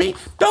run from me.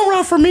 Don't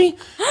run from me.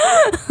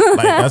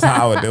 Like that's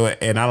how I would do it,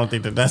 and I don't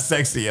think that's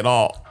sexy at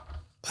all.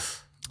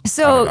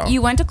 So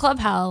you went to Club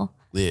Hell.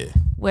 Yeah.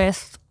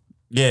 With.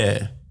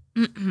 Yeah.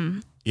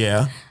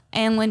 Yeah.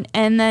 And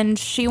then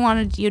she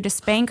wanted you to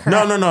spank her.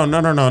 No,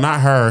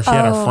 not her. She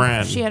had a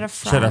friend. She had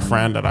a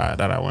friend that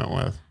I went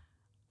with.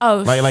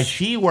 Oh, like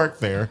she worked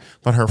there,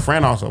 but her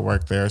friend also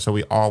worked there, so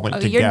we all went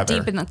together.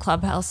 You're deep in the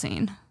Club Hell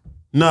scene.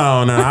 No,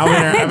 I went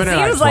there. I've been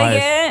there Seems like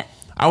twice. it.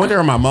 I went there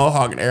with my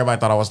mohawk, and everybody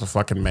thought I was the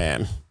fucking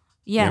man.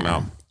 Yeah, you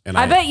know. And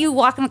I bet you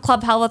walk in the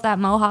Club Hell with that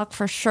mohawk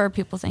for sure.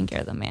 People think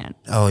you're the man.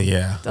 Oh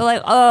yeah. They're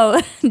like,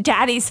 oh,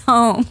 Daddy's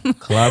home.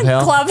 Club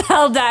Hell. Club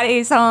Hell,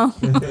 Daddy's home.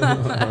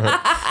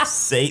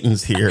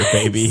 Satan's here,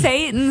 baby.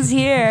 Satan's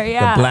here.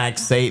 Yeah. The black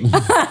Satan.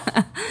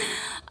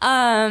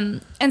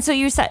 And so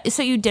you said,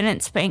 so you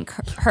didn't spank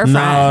her No,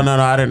 friend?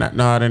 I didn't.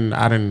 No, I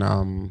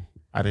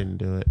didn't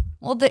do it.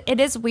 Well, it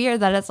is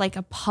weird that it's like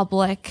a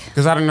public.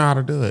 Because I didn't know how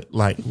to do it.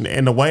 Like,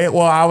 in the way,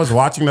 I was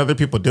watching other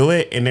people do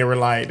it, and they were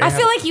like, I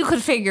feel like you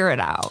could figure it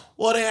out.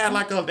 Well, they had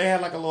like a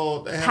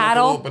little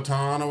paddle,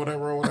 baton or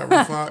whatever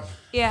the fuck.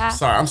 Yeah.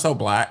 Sorry, I'm so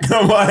black.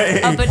 I'm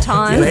like, a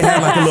baton. They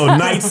had like a little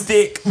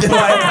nightstick,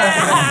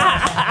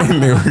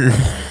 and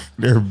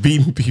they were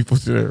beating people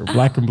to their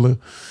black and blue.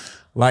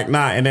 Like,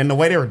 nah, and then the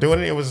way they were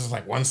doing it, it was just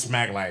like one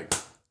smack, like,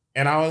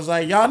 and I was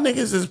like, y'all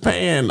niggas is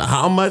paying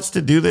how much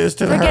to do this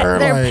to her?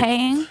 They're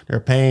paying? They're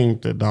paying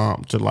to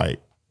dom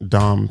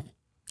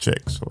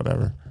chicks or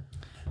whatever.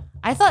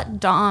 I thought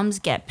doms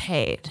get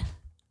paid.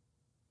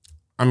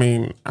 I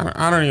mean,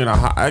 I don't even know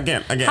how,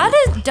 again.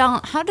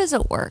 How does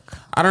it work?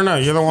 I don't know.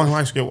 You're the one who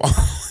likes to get walked.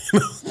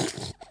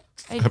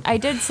 I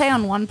did say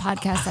on one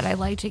podcast that I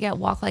like to get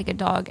walked like a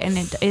dog, and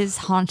it is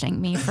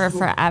haunting me for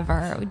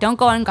forever. Don't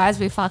go on Guys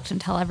We Fucked and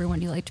tell everyone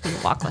you like to be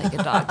walked like a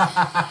dog.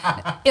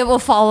 It will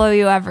follow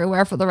you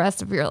everywhere for the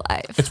rest of your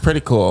life. It's pretty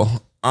cool.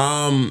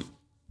 Because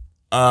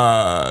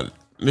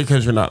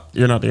you're not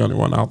the only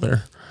one out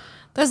there.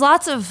 There's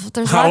lots of us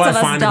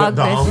dog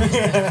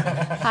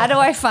bitches. How do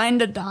I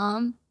find a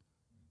dom?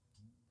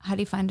 How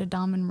do you find a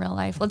dom in real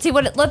life? Let's see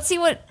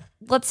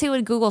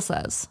what Google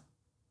says.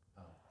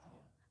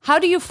 How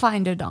do you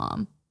find a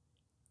dom?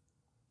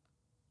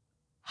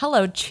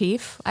 Hello,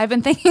 Chief. I've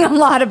been thinking a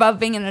lot about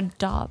being an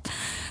adopt.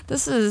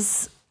 This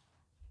is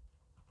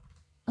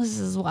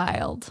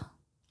wild.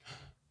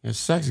 Your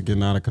sex is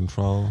getting out of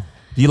control.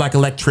 Do you like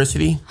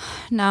electricity?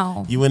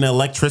 No. You into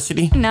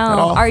electricity?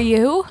 No. Are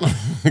you?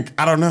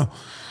 I don't know.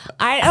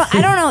 I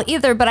don't know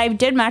either, but I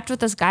did match with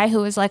this guy who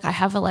was like, I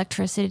have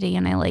electricity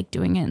and I like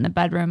doing it in the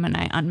bedroom, and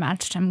I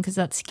unmatched him because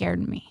that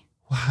scared me.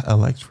 What?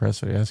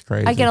 Electricity? That's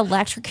crazy. I get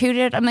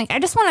electrocuted. I'm like, I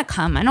just want to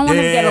come. I don't want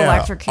to get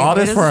electrocuted. All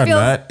this for a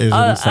nut is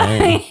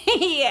insane.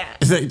 Yeah.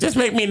 It's like, just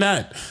make me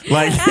nut.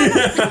 Like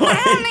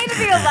I don't need to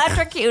be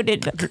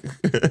electrocuted.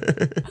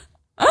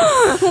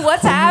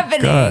 What's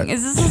happening? God.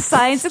 Is this a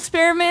science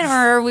experiment or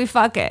are we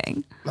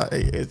fucking?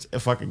 It's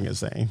fucking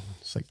insane.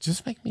 It's like,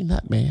 just make me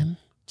nut, man.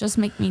 Just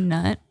make me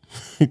nut.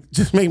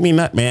 Just make me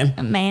nut, man.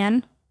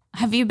 Man,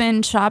 have you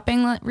been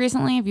shopping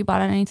recently? Have you bought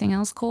anything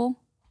else cool?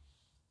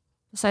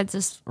 Besides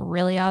this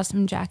really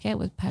awesome jacket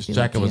with Peppy. This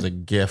jacket was a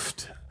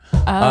gift.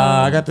 Oh.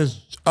 I got this.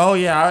 Oh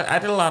yeah, I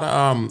did a lot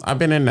of. I've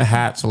been into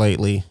hats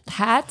lately.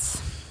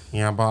 Hats?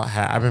 Yeah, I bought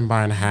hat. I've been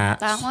buying hats.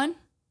 That one?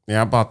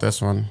 Yeah, I bought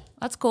this one.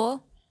 That's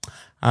cool.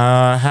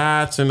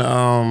 Hats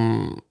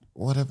and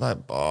what have I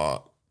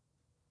bought?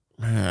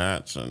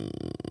 Hats and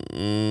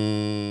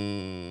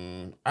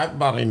I haven't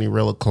bought any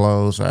real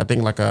clothes. I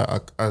think like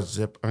a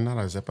zip, or not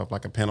a zip up,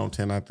 like a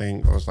Pendleton. I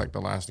think was like the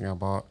last thing I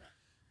bought.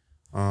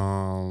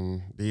 Do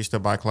you still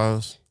buy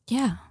clothes?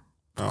 Yeah,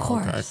 of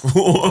course. Okay,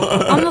 cool.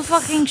 I'm a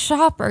fucking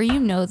shopper.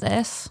 You know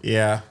this.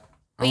 Yeah.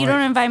 But you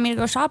don't invite me to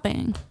go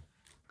shopping.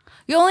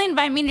 You only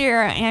invite me to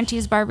your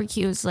auntie's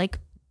barbecues like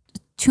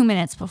 2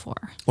 minutes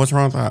before. What's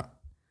wrong with that?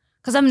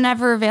 Because I'm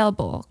never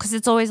available. Because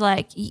it's always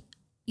like,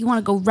 you want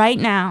to go right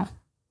now.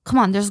 Come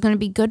on, there's going to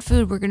be good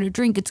food. We're going to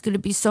drink. It's going to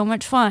be so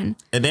much fun.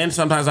 And then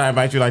sometimes I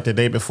invite you like the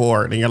day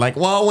before, and you're like,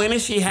 "Well, when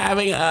is she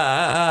having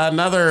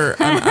another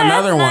one?"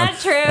 Not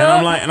true.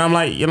 And I'm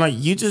like,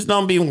 you just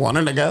don't be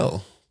wanting to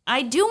go.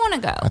 I do want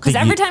to go because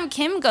every time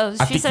Kim goes,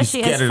 she says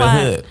she has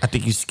fun. I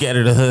think you're scared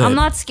of the hood. I'm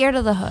not scared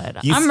of the hood.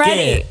 I'm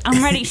ready.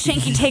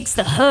 Shanky takes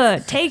the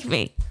hood. Take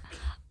me.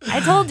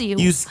 I told you.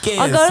 You scared?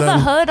 I'll go to the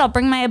hood. I'll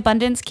bring my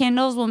abundance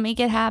candles. We'll make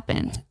it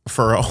happen.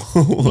 For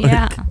real.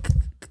 Yeah.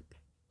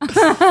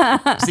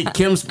 See,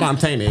 Kim's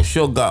spontaneous.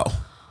 She'll go.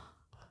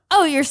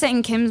 Oh, you're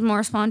saying Kim's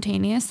more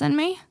spontaneous than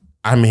me?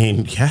 I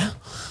mean, yeah.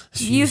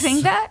 You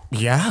think that?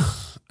 Yeah.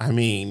 I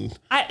mean,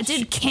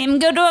 did Kim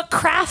go to a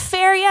craft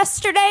fair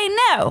yesterday?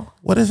 No.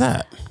 What is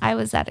that? I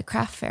was at a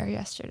craft fair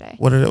yesterday.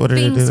 What did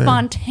Being it do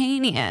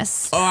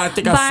spontaneous. Oh, I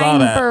think I saw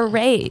that. Buying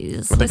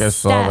berets. I think I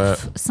saw that.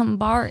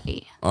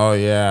 Sambari. Oh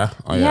yeah.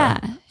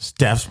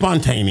 Steph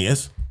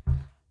spontaneous.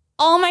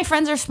 All my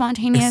friends are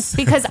spontaneous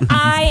because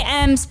I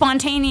am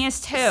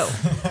spontaneous too.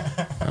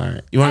 All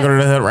right. You want to go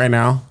to the hood right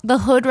now? The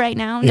hood right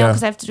now? No,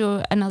 because I have to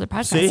do another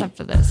podcast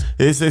after this.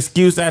 It's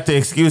excuse after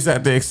excuse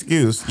after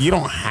excuse. You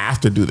don't have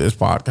to do this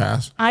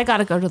podcast. I got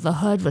to go to the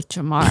hood with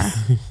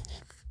Jamar.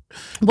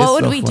 What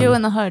would we do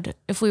in the hood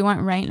if we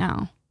went right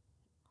now?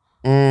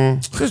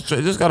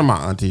 Just go to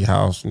my auntie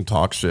house and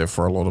talk shit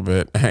for a little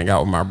bit. Hang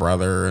out with my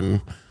brother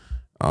and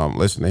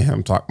listen to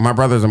him talk. My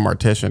brother's a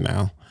mortician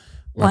now.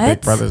 My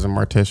big brother's a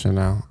mortician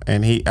now,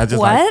 and I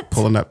just like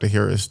pulling up to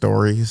hear his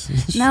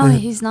stories. No,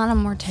 he's not a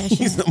mortician.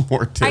 He's a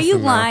mortician. Are you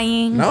now.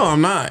 lying? No,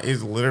 I'm not.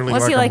 He's literally.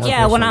 Was he like,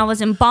 yeah, when I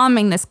was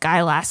embalming this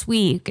guy last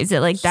week? Is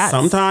it like that?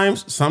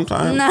 Sometimes.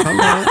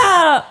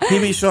 No. He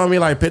be showing me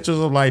like pictures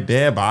of like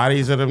dead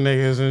bodies of them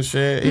niggas and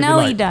shit.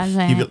 He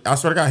doesn't. I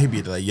swear to God, he'd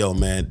be like, yo,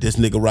 man, this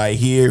nigga right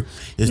here,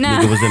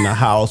 nigga was in the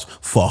house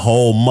for a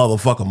whole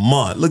motherfucking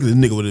month. Look at this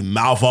nigga with his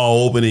mouth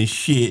all open and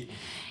shit.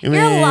 You're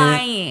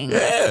lying.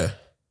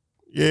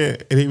 Yeah,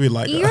 and he'd be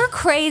like, "You're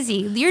crazy.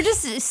 You're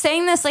just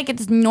saying this like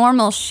it's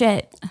normal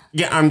shit."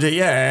 Yeah, I'm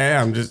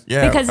just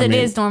because it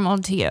is normal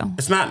to you.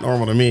 It's not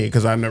normal to me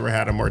because I've never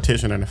had a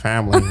mortician in the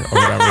family or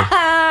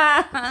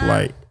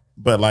whatever.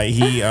 But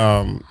he,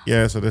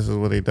 so this is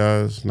what he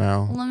does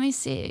now. Let me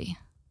see.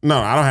 No,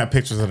 I don't have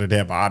pictures of the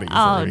dead bodies.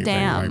 Oh, or anything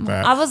damn! like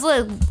that.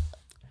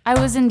 I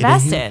was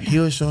invested. He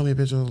was showing me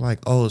pictures of like,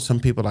 oh,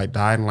 some people like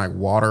died in like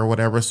water or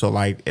whatever. So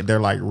like they're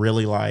like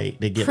really like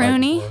they get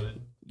pruny. Like,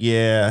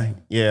 yeah,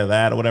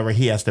 that or whatever.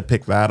 He has to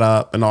pick that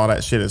up and all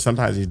that shit. And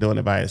sometimes he's doing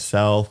it by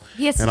himself.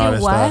 He has to do what?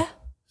 Stuff.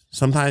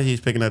 Sometimes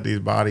he's picking up these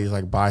bodies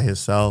like by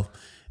himself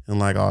and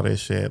like all this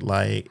shit.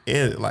 Like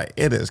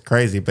it is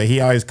crazy. But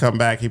he always come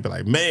back. He'd be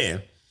like,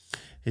 man.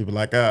 He'd be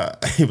like,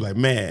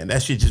 man,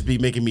 that shit just be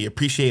making me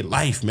appreciate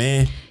life,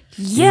 man.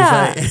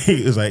 Yeah.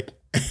 He was like,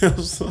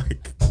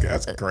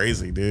 that's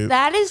crazy, dude.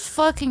 That is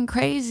fucking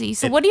crazy.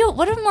 So what do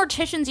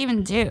morticians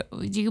even do?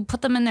 Do you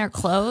put them in their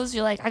clothes?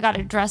 You're like, I got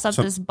to dress up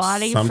this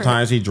body.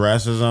 Sometimes he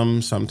dresses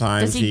them.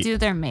 Sometimes does he do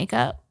their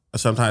makeup?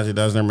 Sometimes he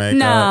does their makeup.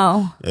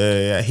 No.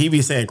 Yeah. He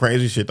be saying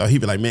crazy shit though. He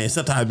be like, man,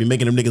 sometimes I be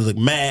making them niggas look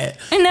mad.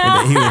 No. And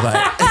then he was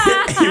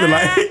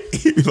like,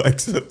 he be like,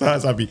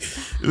 sometimes I be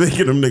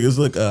making them niggas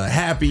look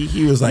happy.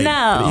 He was like,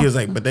 no. He was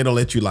like, but they don't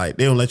let you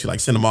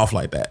send them off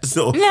like that.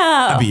 So no.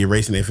 I be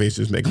erasing their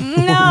faces, making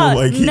them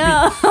like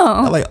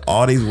I like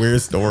all these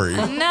weird stories.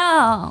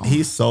 No.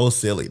 He's so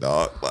silly,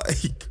 dog.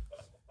 Like.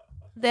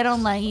 They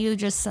don't let you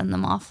just send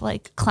them off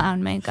like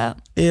clown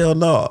makeup. Hell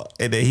no.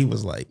 And then he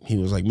was like,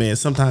 man,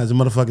 sometimes the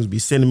motherfuckers be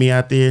sending me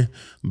out there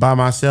by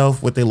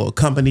myself with their little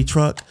company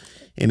truck.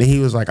 And then he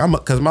was like,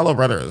 because my little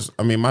brother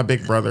my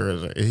big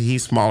brother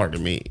he's smaller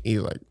than me.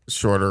 He's like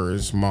shorter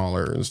and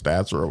smaller in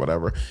stature or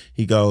whatever.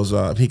 He goes,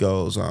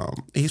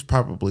 he's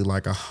probably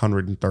like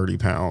 130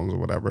 pounds or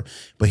whatever.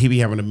 But he be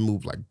having to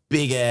move like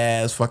big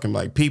ass fucking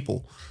like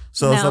people.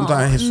 So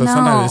sometimes they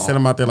send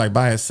him out there like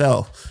by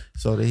himself.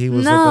 So that he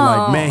was looking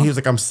like, man, he was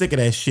like, I'm sick of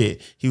that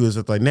shit. He was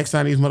like, next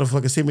time these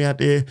motherfuckers see me out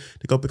there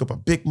to go pick up a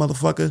big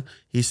motherfucker,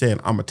 he said,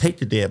 I'm gonna take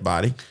the dead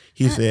body.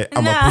 He said,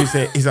 I'm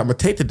gonna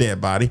take the dead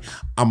body.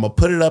 I'm gonna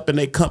put it up in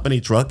their company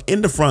truck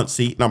in the front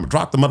seat, and I'm gonna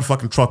drop the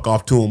motherfucking truck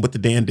off to him with the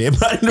damn dead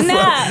body in the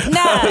front.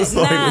 I was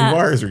like,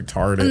 Lamar is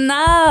retarded.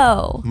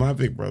 No. My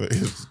big brother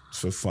is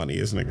the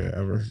funniest nigga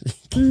ever.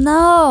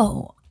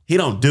 No. He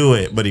don't do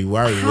it, but he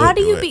already will. How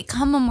do you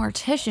become a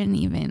mortician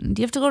even?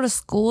 Do you have to go to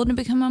school to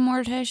become a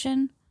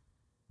mortician?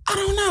 I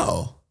don't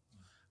know.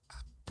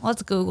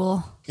 Let's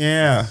Google.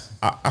 Yeah.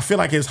 I feel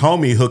like his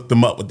homie hooked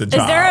him up with the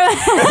job.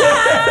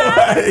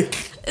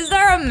 Is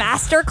there a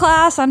master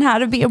class on how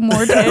to be a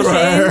mortician?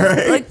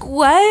 Right. Like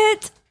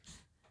what?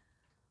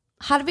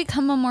 How to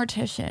become a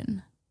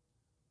mortician?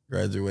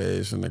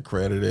 Graduation,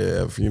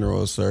 accredited,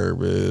 funeral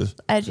service.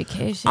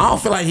 Education. I don't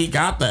feel like he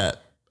got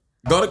that.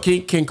 Go to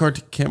King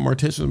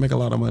Morticians, make a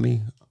lot of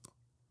money.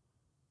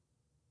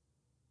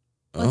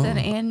 With an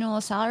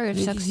annual salary of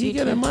 $62,000. He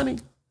getting money.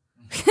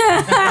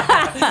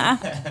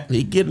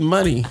 He getting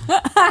money.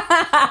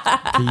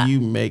 Can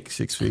you make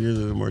 6 figures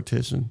as a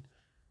mortician?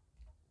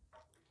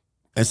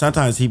 And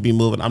sometimes he be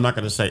moving. I'm not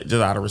gonna say,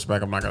 just out of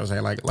respect, I'm not gonna say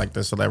like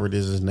the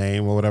celebrity's his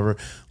name or whatever.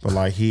 But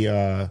like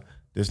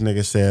this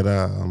nigga said,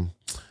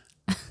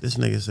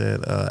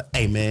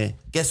 hey man,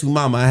 guess who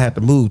mama I had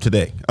to move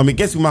today? I mean,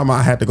 guess who mama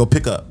I had to go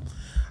pick up?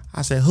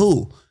 I said,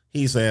 who?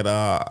 He said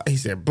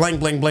blank,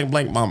 blank, blank,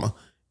 blank mama.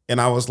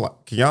 And I was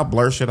like, can y'all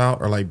blur shit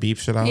out or like beep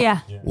shit out? Yeah.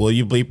 Will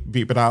you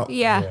beep it out?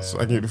 Yeah. So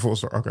I can get the full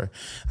story. Okay.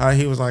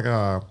 He was like,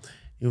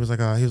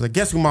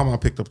 guess who mama I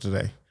picked up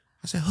today?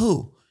 I said,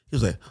 who? He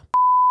was like,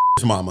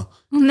 mama.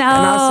 No.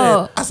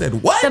 And I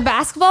said, what? The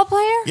basketball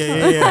player?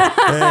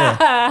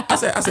 Yeah. I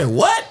said,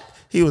 what?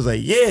 He was like,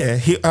 yeah.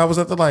 I was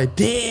at the like,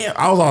 damn.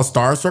 I was all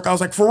starstruck. I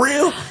was like, for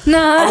real?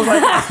 No.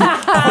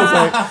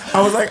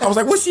 I was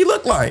like, what she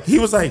look like? He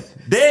was like,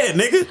 dead,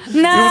 nigga.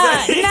 No.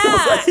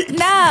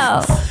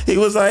 He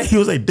was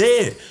like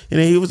dead. And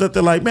then he was up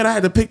there like, man, I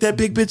had to pick that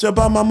big bitch up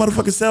by my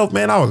motherfucking self,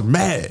 man. I was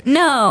mad.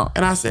 No.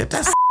 And I said,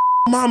 that's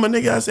mama,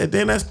 nigga. I said,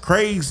 damn, that's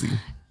crazy.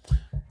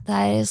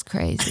 That is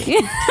crazy.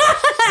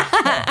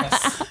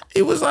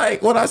 It was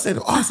like, what I said,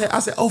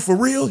 oh, for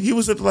real? He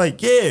was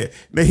like, yeah.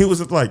 Then he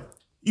was like,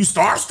 you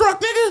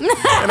starstruck, nigga?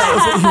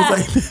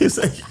 And he was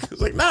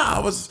like, nah,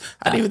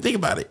 I didn't even think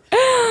about it.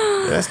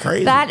 That's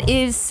crazy. That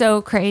is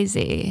so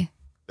crazy.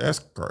 That's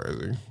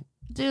crazy.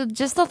 Dude,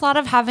 just the thought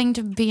of having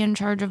to be in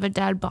charge of a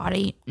dead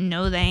body,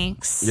 no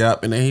thanks.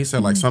 Yep. And then he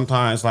said like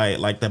sometimes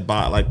like the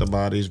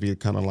bodies be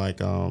kind of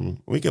like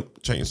we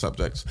could change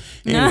subjects.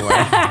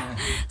 Anyway.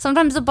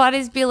 Sometimes the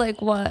bodies be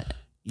like what?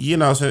 You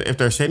know, so if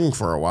they're sitting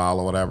for a while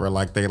or whatever,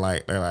 like they're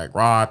like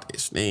rot, they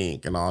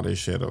stink and all this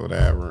shit or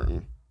whatever.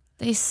 And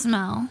they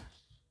smell.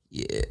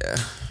 Yeah.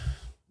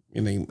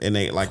 And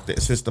they like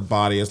since the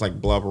body is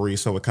like blubbery,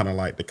 so it kind of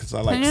like because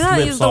I like I do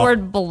not use the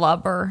word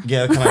blubber.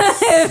 Yeah, kind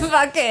of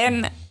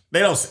fucking. It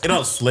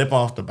don't slip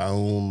off the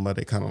bone, but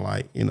it kind of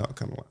like kind of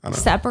like I don't know.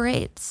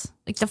 Separates,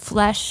 like the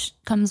flesh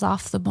comes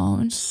off the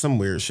bone. Some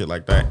weird shit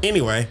like that.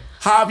 Anyway,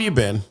 how have you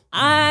been?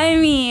 I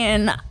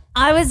mean,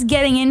 I was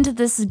getting into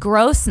this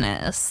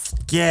grossness.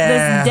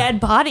 Yeah, this dead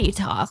body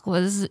talk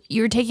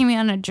you were taking me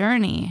on a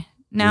journey.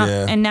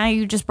 And now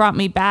you just brought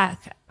me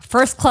back.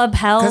 First Club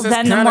Hell,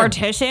 then the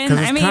Mortician.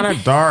 I mean, kind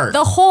of dark.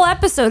 The whole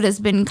episode has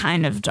been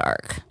kind of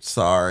dark.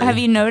 Sorry. Have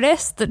you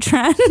noticed the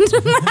trend?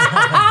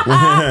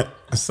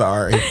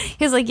 Sorry.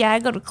 He's like, yeah, I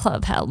go to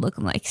Club Hell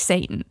looking like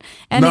Satan.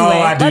 Anyway, no,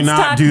 I do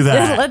not do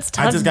that. Let's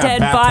talk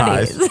dead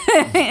bodies.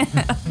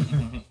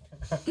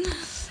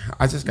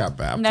 I just got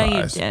baptized no,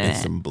 you didn't. in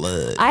some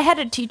blood. I had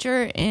a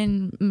teacher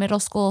in middle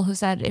school who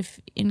said,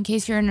 in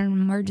case you're in an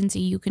emergency,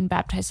 you can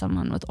baptize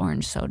someone with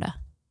orange soda.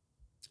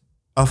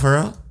 Oh, for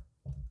real?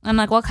 I'm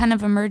like, what kind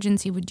of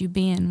emergency would you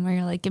be in where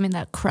you're like, give me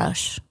that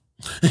crush?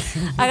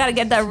 I got to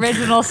get the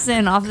original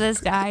sin off this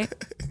guy.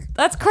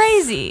 That's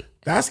crazy.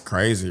 That's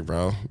crazy,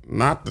 bro.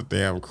 Not the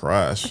damn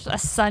crush. A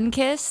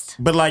sun-kissed?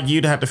 But like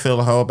you'd have to fill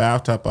the whole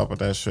bathtub up with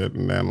that shit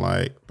and then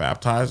like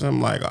baptize him?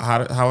 Like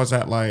how is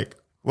that like,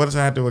 what does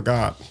that have to do with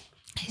God?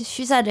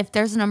 She said if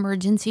there's an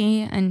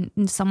emergency and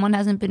someone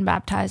hasn't been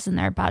baptized and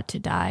they're about to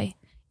die,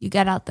 you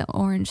get out the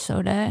orange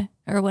soda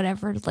or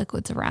whatever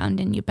liquid's around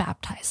and you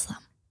baptize them.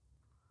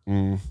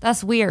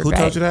 That's weird. Who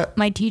told you that?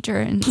 My teacher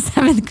in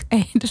 7th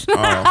grade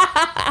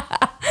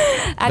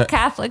at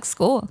Catholic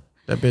school.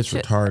 That bitch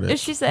retarded.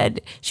 She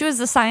said she was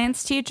the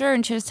science teacher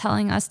and she was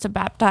telling us to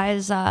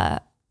baptize in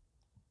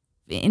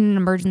an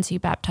emergency,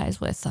 baptize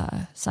with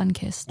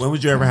sun-kissed. When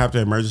would you ever have to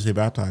emergency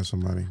baptize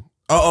somebody?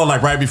 Oh,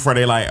 like right before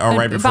they like, or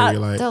right before you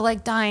like. They're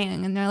like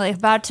dying and they're like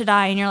about to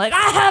die and you're like,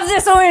 I have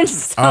this orange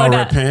soda. Oh,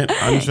 repent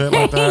and shit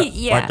like that?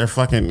 Yeah. Like they're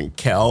fucking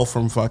Kel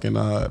from fucking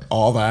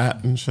all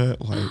that and shit.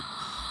 Like,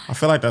 I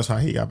feel like that's how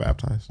he got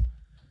baptized.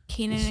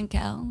 Keenan and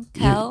Kel.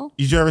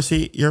 Did you ever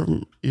see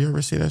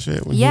that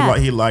shit? When yeah.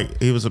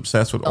 He was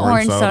obsessed with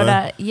orange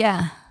soda.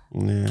 Yeah.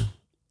 Yeah.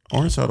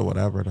 Orange soda,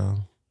 whatever though.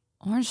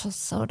 Orange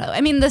soda.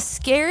 I mean, the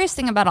scariest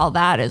thing about all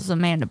that is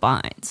Amanda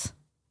Bynes.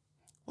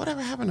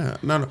 Whatever happened to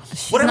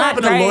Whatever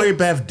happened to Lori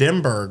Beth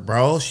Denberg,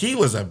 bro? She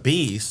was a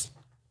beast.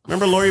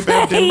 Remember Lori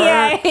Beth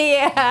Denberg?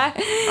 yeah.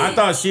 I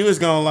thought she was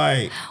gonna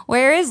like.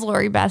 Where is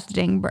Lori Beth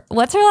Denberg?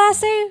 What's her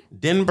last name?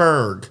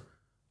 Denberg.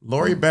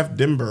 Lori Beth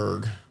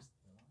Denberg.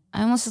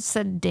 I almost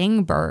said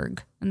Dingberg,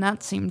 and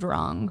that seemed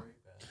wrong.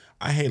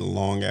 I hate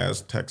long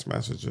ass text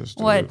messages.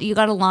 Dude. What? You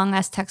got a long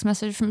ass text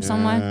message from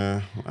someone?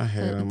 Yeah, I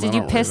hate them. Did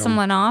you piss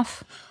someone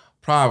off?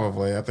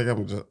 Probably. I think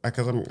I'm just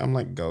because I'm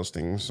like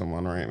ghosting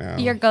someone right now.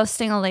 You're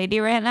ghosting a lady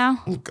right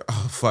now?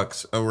 Oh fuck!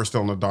 Oh, we're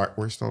still in the dark.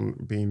 We're still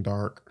being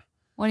dark.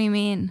 What do you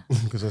mean?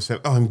 Because I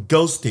said, "Oh, I'm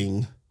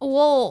ghosting."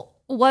 Well,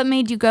 what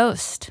made you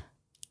ghost?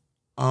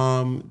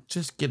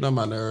 Just getting on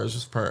my nerves.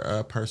 Just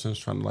person's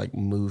trying to like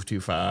move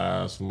too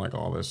fast and like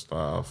all this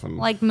stuff and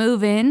like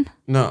move in.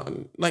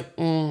 No, like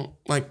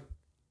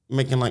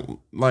making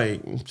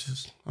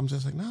just. I'm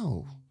just like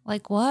no.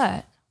 Like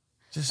what?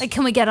 Just like,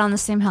 can we get on the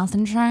same health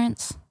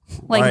insurance?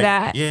 Like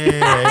that? Yeah. No.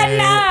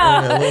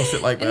 Yeah, a little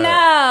shit like that.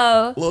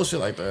 No. A little shit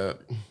like that.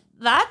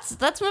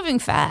 That's moving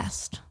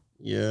fast.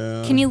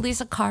 Yeah. Can you lease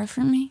a car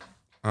for me?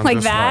 I'm Like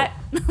just that?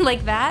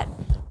 Like that?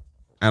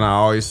 And I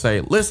always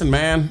say, listen,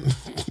 man,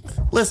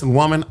 listen,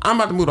 woman, I'm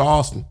about to move to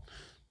Austin.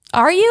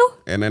 Are you?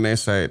 And then they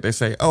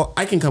say, oh,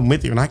 I can come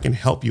with you and I can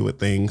help you with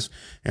things.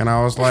 And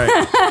I was like,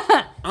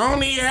 I don't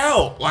need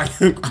help. Like,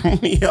 I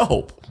don't need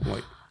help.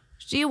 Like,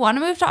 Do you want to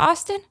move to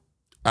Austin?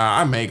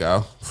 I may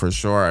go. For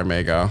sure, I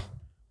may go.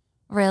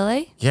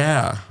 Really?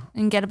 Yeah.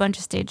 And get a bunch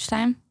of stage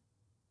time?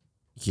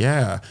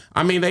 Yeah.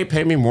 I mean, they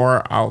pay me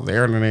more out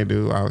there than they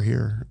do out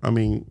here. I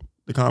mean,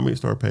 the Comedy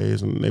Store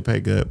pays and they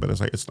pay good, but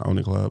it's like it's the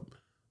only club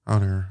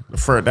out here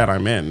for that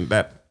I'm in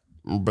that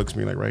books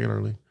me like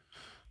regularly.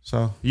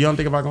 So you don't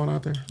think about going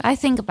out there? I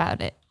think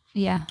about it.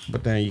 Yeah.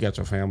 But then you got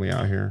your family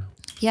out here.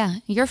 Yeah.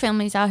 Your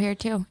family's out here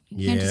too.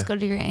 You can't Yeah. just go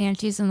to your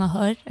aunties in the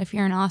hood if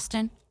you're in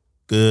Austin.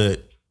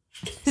 Good.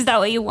 Is that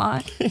what you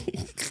want?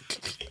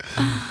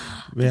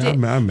 Yeah,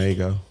 I may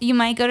go. You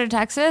might go to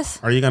Texas.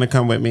 Are you going to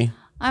come with me?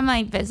 I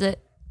might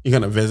visit. You're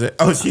going to visit?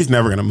 Oh, she's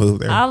never going to move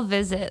there. I'll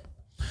visit.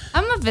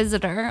 I'm a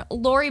visitor.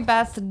 Lori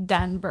Beth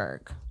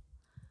Denberg.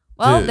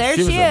 Well, Dude, there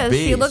she she was a is.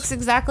 She beast. looks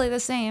exactly the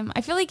same.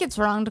 I feel like it's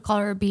wrong to call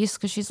her a beast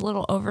because she's a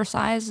little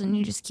oversized and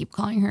you just keep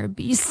calling her a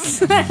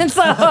beast. And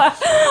so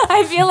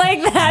I feel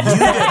like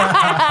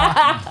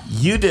that.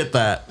 You did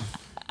that.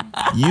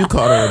 You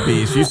called her a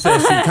beast. You said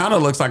she kind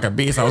of looks like a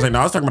beast. I was like, no,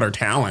 I was talking about her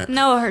talent.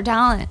 No, her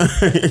talent.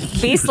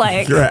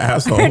 Beast-like. You're an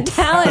asshole.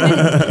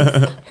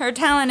 Her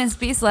talent is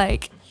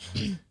beast-like.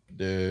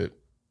 Dude.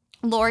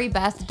 Lori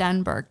Beth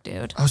Denberg,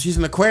 dude. Oh, she's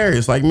an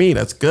Aquarius like me.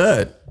 That's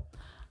good.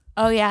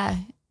 Oh, yeah.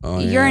 Oh,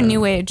 You're a yeah.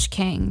 new age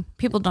king.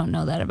 People don't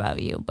know that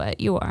about you, but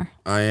you are.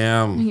 I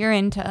am. You're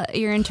into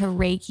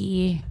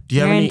Reiki. Do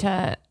you have You're any-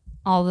 into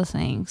all the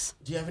things.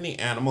 Do you have any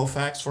animal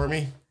facts for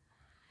me?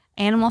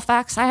 Animal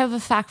facts. I have a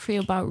fact for you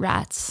about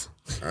rats.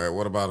 All right,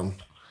 what about them?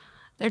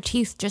 Their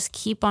teeth just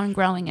keep on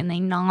growing and they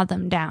gnaw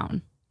them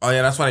down. Oh,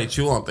 yeah, that's why they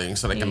chew on things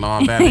so they can gnaw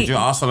them down. Did you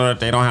also know that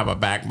they don't have a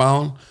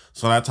backbone?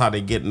 So that's how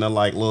they get into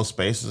like little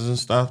spaces and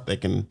stuff. They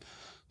can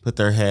put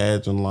their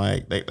heads and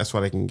like, that's why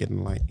they can get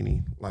in like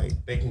any,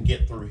 like they can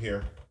get through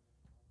here.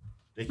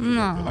 They can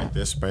get through like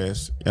this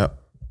space. Yep.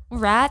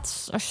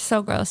 Rats are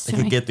so gross They to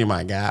can me. get through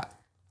my gap.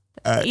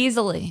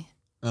 Easily.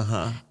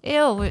 Uh-huh.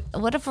 Ew.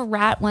 What if a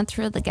rat went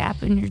through the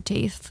gap in your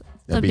teeth?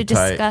 That'd be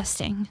tight.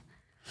 disgusting.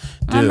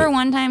 Remember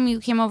one time you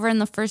came over and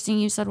the first thing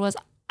you said was,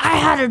 I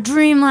had a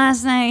dream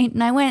last night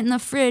and I went in the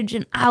fridge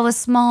and I was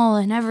small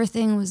and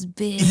everything was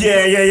big.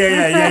 Yeah.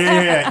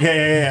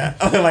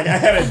 Like I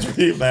had a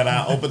dream that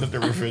I opened up the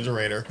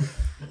refrigerator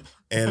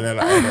and then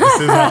as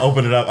soon as I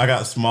opened it up, I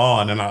got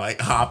small and then I like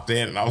hopped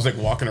in and I was like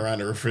walking around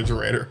the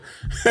refrigerator.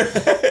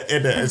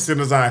 And then as soon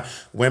as I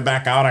went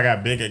back out, I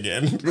got big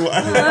again.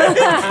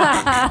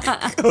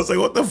 I was like,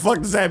 what the fuck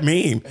does that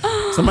mean?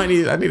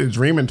 I need a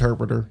dream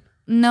interpreter.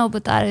 No,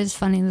 but that is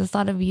funny. The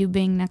thought of you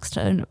being next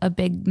to a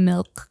big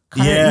milk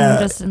carton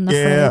just in the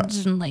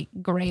fridge and like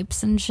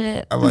grapes and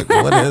shit. I'm like,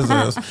 what is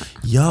this?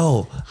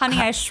 Yo. Honey,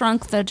 I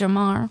Shrunk the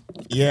Jamar.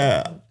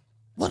 Yeah.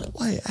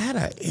 Wait, I had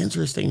an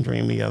interesting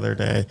dream the other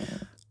day.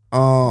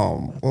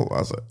 What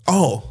was it?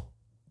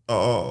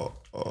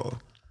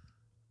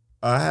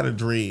 I had a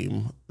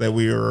dream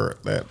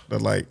that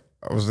that like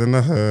I was in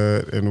the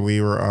hood and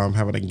we were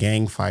having a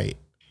gang fight.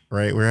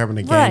 Right? We were having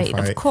a gang fight.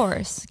 Right, of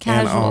course.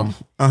 Casual.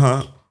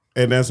 And,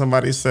 and then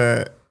somebody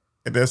said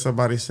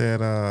somebody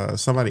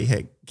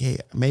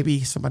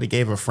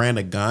gave a friend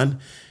a gun.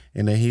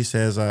 And then he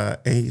said,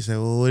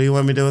 well, what do you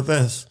want me to do with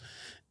this?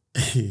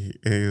 And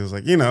he was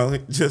like,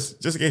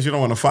 just in case you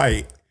don't want to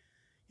fight,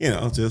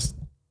 just,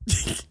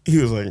 he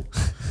was like,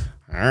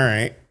 all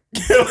right.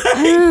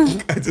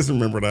 I just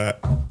remember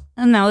that.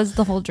 And that was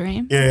the whole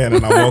dream. Yeah. And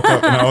then I woke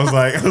up and I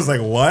was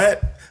like,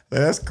 what?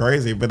 That's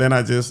crazy. But then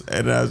I was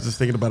just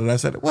thinking about it. I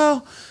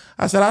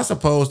said, I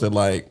suppose that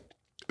like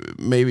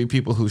maybe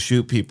people who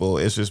shoot people,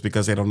 it's just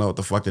because they don't know what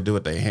the fuck to do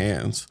with their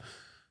hands.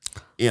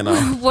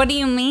 What do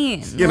you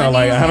mean? I don't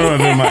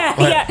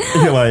know.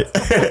 You're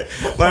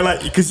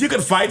like, because you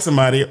could fight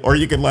somebody or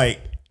you could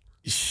like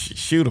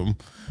shoot them,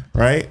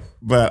 right?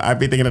 But I'd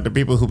be thinking that the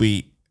people who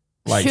be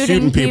like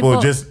shooting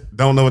people just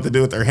don't know what to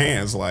do with their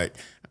hands. Like,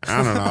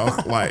 I don't know.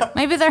 Like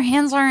maybe their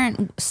hands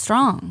aren't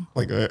strong.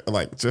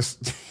 Like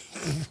just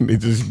they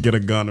just get a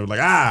gun and like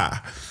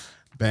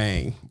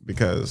bang.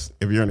 Because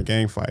if you're in a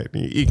gang fight,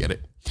 you get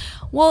it.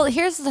 Well,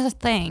 here's the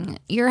thing.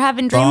 You're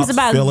having dreams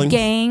about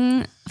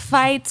gang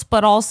fights,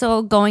 but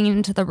also going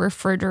into the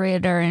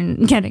refrigerator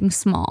and getting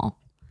small.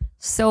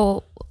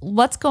 So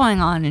what's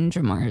going on in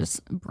Jamar's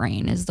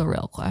brain is the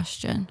real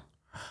question.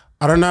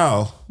 I don't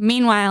know.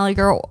 Meanwhile,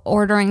 you're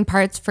ordering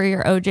parts for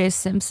your O.J.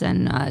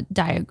 Simpson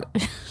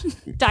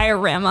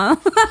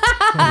diorama.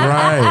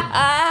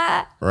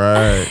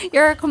 Right.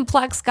 You're a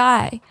complex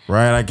guy.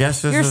 Right. I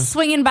guess You're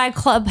swinging by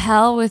Club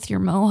Hell with your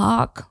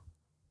mohawk.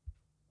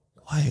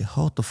 Wait,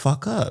 hold the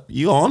fuck up.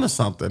 You on to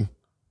something.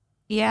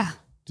 Yeah.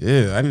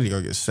 Dude, I need to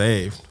go get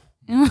saved.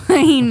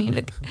 You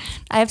need to,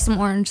 I have some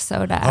orange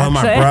soda. Oh, actually.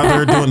 my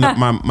brother doing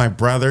my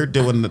brother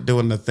doing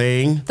the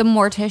thing. The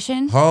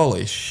mortician.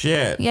 Holy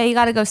shit! Yeah, you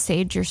got to go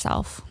sage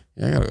yourself.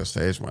 Yeah, I gotta go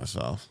stage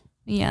myself.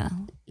 Yeah.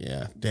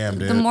 Yeah, damn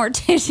dude. The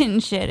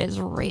mortician shit is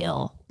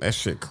real. That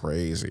shit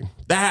crazy.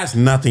 That has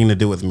nothing to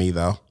do with me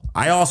though.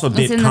 I also It's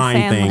did in the kind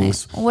family.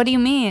 things. What do you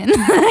mean?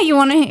 You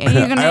want to?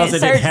 You're gonna I also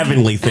start, did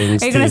heavenly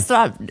things Are you too.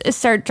 gonna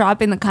start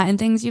dropping the kind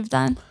things you've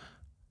done?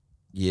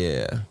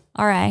 Yeah.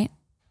 All right.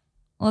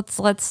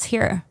 Let's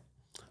hear.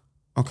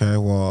 Okay,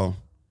 well,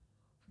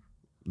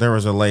 there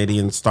was a lady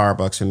in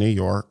Starbucks in New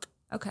York,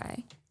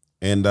 Okay.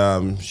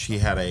 and she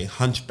had a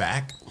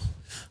hunchback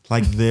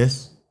like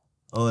this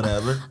or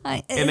whatever.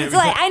 It's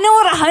like, I know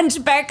what a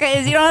hunchback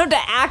is. You don't have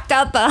to act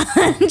out the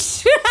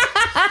hunch.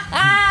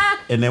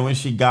 And then when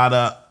she got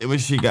up,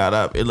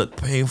 it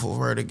looked painful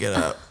for her to get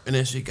up. And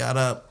then she got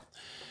up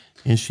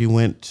and she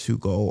went to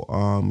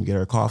go get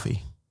her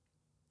coffee.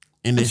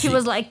 And then she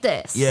was like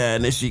this. Yeah,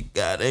 and then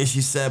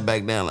she sat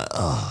back down like,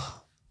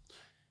 oh.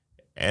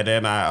 And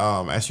then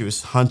I as she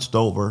was hunched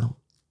over,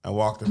 I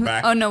walked her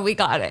back. Oh no, we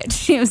got it.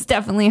 She was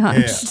definitely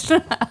hunched.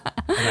 Yeah.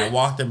 And I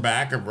walked in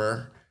back of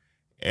her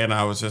and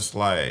I was just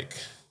like,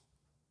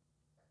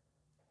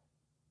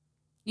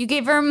 You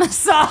gave her a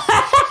massage.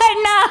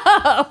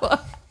 No.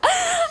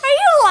 Are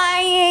you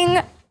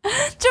lying?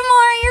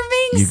 Jamar, you're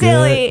being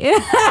silly.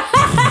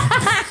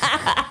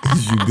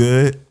 Is you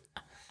good?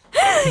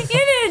 You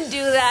didn't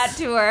do that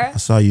to her. I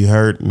saw you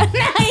hurting.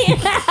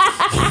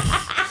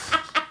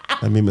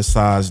 Let me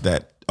massage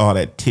all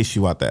that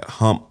tissue out that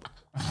hump.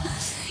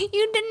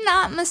 You did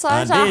not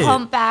massage I a did.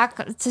 hump back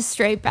to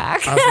straight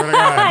back. I swear to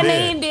God, I No,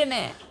 did. you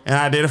didn't. And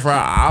I did it for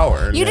an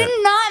hour. You did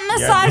not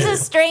massage I a did.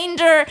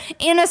 stranger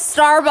in a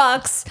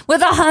Starbucks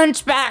with a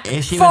hunchback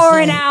And she for was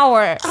an saying,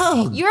 hour.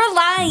 "Oh, You're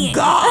lying.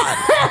 God.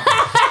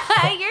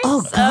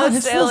 You're so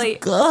silly.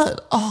 Good.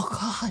 Oh,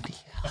 God.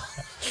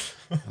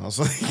 I was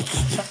like,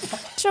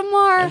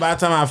 Jamar. and by the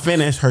time I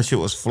finished, her shit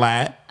was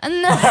flat. No.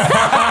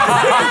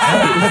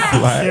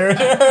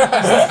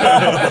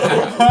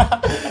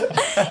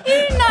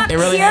 You did not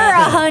really cure a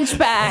happened.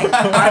 hunchback.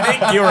 I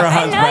did cure a No,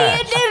 hunchback.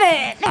 you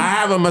didn't. I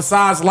have a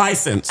massage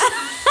license.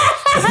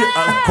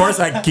 Of course,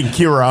 I can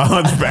cure a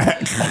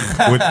hunchback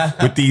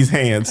with these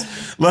hands.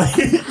 Like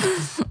the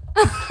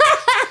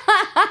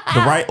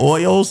right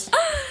oils.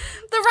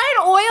 The right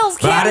oils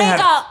But I can't didn't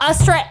make a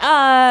straight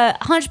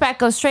hunchback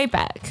go straight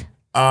back.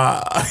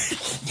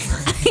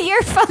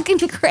 You're fucking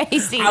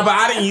crazy. But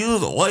I didn't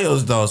use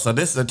oils though, so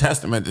this is a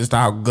testament as to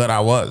how good I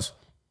was.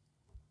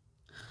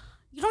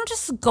 You don't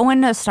just go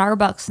into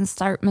Starbucks and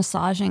start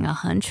massaging a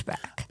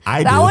hunchback.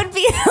 I that do. would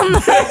be the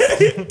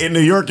most. In New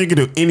York, you can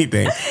do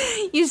anything.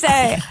 You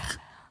say,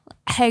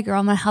 "Hey, girl,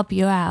 I'm gonna help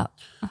you out."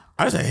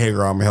 I said, "Hey,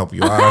 girl, I'm gonna help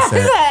you out."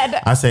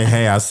 I said,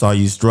 "Hey, I saw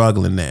you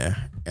struggling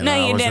there." And No,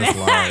 I you was didn't. just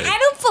like- I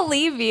don't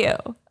believe you.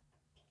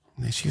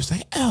 And she was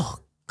like, "Oh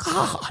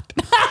God,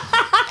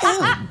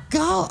 oh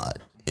God!"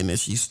 And then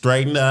she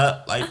straightened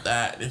up like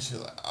that, and she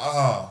was like,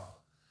 "Oh,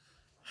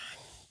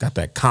 got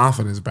that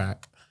confidence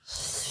back."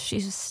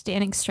 She's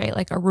standing straight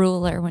like a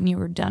ruler when you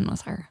were done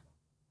with her.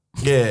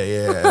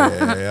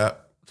 Yeah.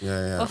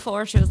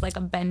 Before she was like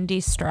a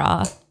bendy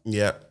straw.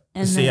 Yep.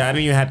 And See, then- I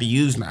didn't even have to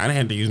use. I didn't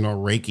have to use no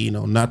Reiki,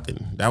 no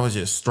nothing. That was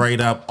just straight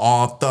up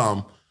all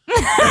thumb. You're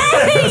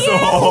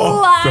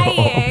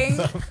lying.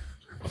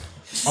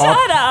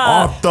 Shut up.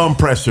 All thumb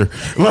pressure.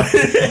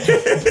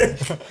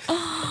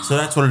 So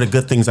that's one of the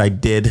good things I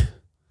did.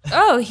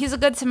 Oh, he's a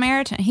good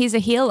Samaritan. He's a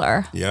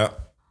healer. Yep.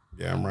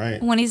 Yeah, I'm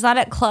right. When he's not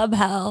at Club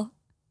Hell,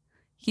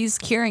 he's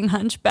curing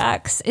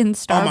hunchbacks in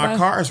Starbucks. Oh, my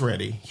car's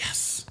ready.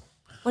 Yes.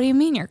 What do you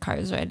mean your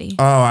car's ready?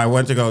 Oh, I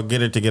went to go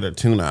get it to get a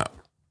tune-up.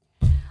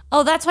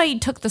 Oh, that's why you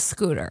took the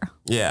scooter.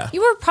 Yeah.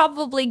 You were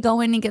probably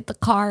going to get the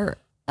car.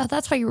 Oh,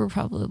 that's why you were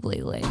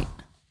probably late.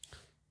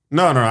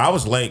 No, I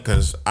was late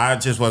because I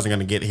just wasn't going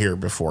to get here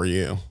before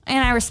you.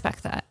 And I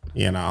respect that.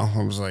 You know,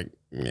 I was like,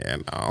 yeah,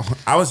 no.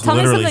 I was Tell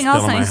me literally something still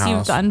else in my nice house.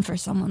 you've done for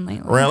someone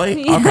lately.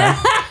 Really? Okay.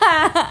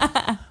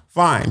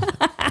 Fine.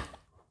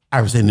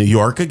 I was in New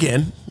York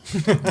again.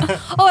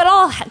 Oh, it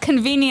all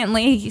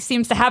conveniently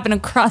seems to happen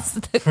across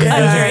the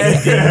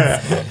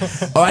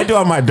country. Oh, I do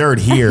all my dirt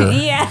here.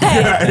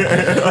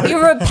 Yeah.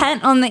 You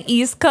repent on the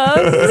East Coast.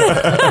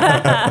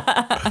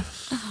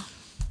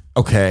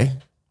 Okay.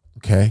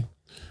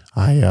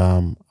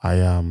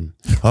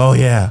 Oh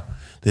yeah.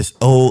 This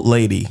old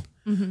lady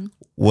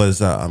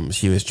was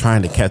she was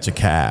trying to catch a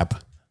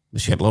cab.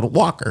 She had a little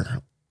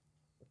walker.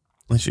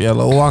 This Show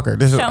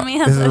me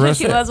how real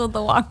she shit. was with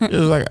the walker. It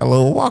was like a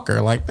little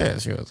walker like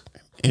this. She was,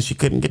 and she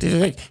couldn't get it.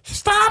 Like,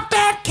 stop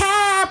that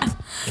cab!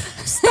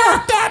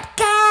 Stop that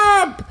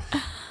cab!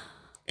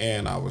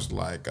 And I was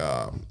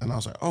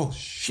like, oh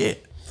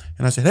shit!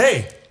 And I said,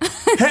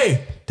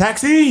 hey,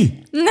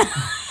 taxi!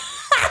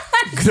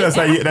 that's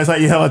how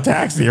you hail a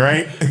taxi,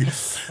 right?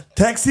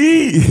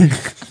 Taxi!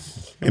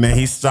 And then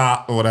he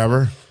stopped or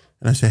whatever.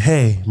 And I said,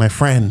 hey, my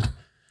friend.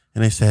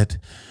 And they said,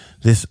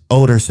 this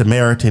older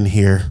Samaritan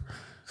here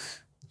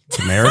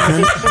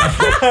Samaritan?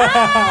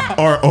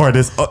 or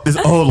this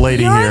old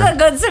lady You're here. the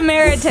good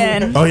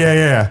Samaritan. Oh,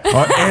 yeah.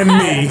 And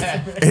me.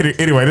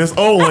 Anyway, this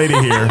old lady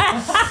here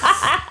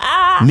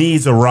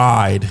needs a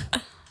ride.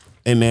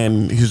 And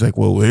then he's like,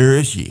 well, where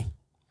is she?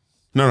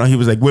 No, he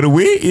was like,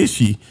 where is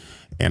she?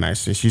 And I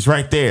said, she's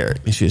right there.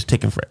 And she was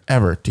taking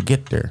forever to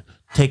get there.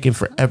 Taking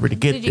forever to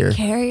get there. Did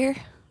you carry her?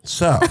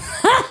 So.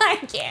 I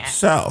can't.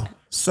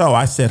 So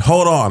I said,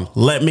 hold on.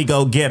 Let me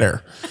go get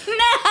her.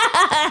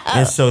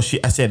 And so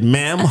I said,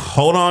 ma'am,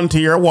 hold on to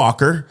your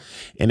walker.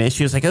 And then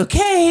she was like,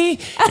 okay.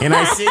 And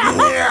I said,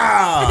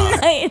 yeah.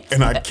 Nice.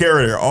 And I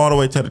carried her all the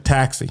way to the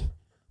taxi.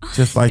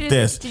 Just like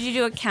this. Did you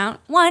do a count?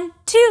 1,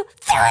 2,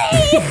 3.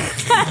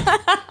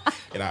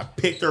 And I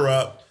picked her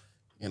up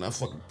and I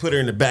fucking put her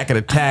in the back of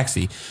the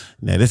taxi.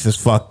 Now this is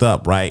fucked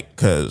up, right?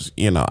 Because,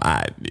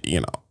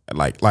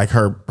 like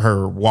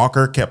her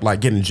walker kept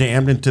like getting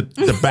jammed into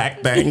the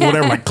back thing,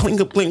 whatever, like clink,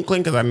 clink,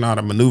 clink, because I know how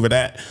to maneuver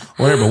that,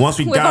 whatever. Once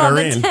we got her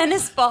in. With all the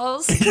tennis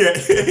balls. Yeah.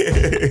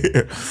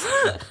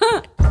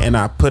 And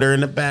I put her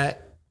in the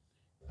back,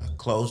 I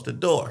closed the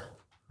door,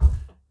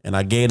 and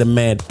I gave the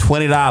man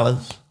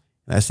 $20.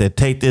 And I said,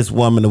 take this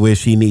woman to where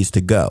she needs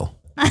to go.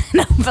 I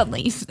don't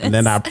believe this. And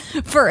then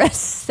for a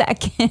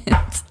second.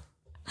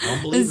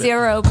 Don't believe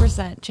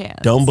 0% chance.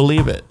 Don't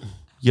believe it.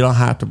 You don't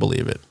have to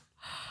believe it.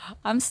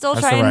 I'm still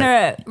That's trying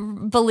right. to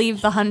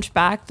believe the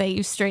hunchback that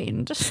you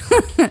straightened.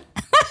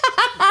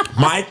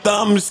 My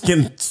thumbs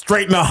can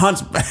straighten a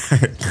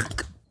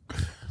hunchback.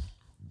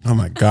 Oh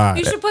my God.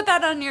 You should put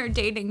that on your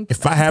dating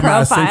If I have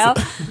profile.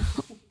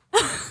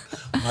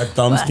 My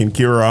thumbs can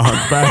cure a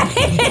hunchback.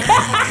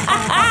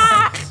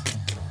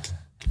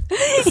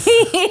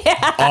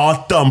 Yeah. All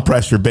thumb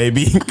pressure,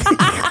 baby.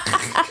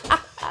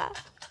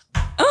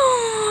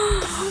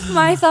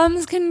 My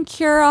thumbs can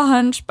cure a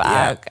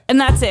hunchback. Yeah. And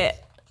that's it.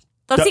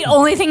 That's the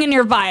only thing in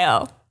your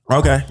bio.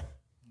 Okay.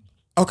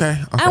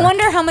 I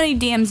wonder how many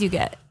DMs you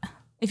get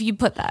if you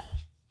put that.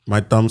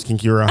 My thumbs can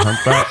cure a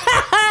hunchback.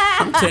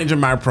 I'm changing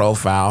my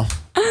profile.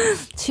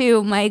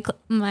 To my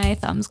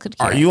thumbs could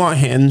cure. Are you on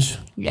Hinge?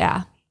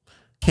 Yeah.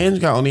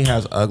 Hinge only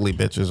has ugly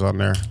bitches on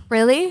there.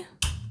 Really?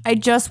 I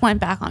just went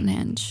back on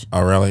Hinge.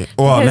 Oh, really?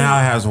 Well, now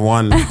it has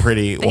one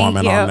pretty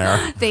woman on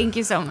there. Thank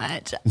you so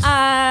much.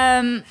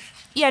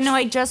 Yeah, no,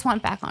 I just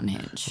went back on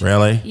Hinge.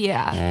 Really?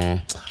 Yeah.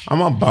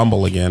 I'm on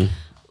Bumble again.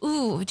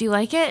 Ooh, do you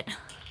like it?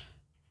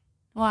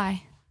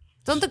 Why?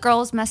 Don't the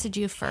girls message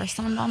you first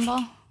on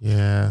Bumble?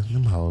 Yeah,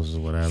 them hoes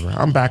or whatever.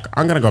 I'm back.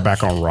 I'm going to go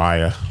back on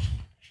Raya.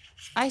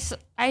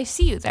 I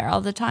see you there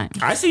all the time.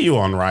 I see you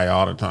on Raya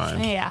all the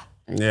time. Yeah.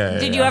 Yeah.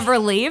 Did you ever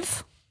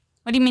leave?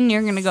 What do you mean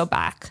you're going to go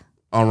back?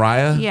 On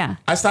Raya? Yeah.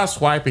 I stopped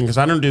swiping because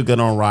I don't do good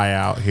on Raya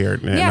out here.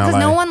 Yeah,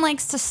 because no one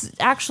likes to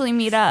actually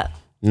meet up.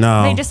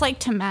 No. They just like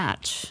to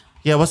match.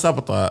 Yeah, what's up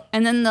with that?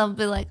 And then they'll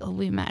be like, oh,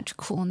 we match.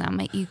 Cool. Now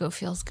my ego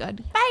feels good.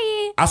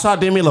 Bye. I saw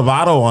Demi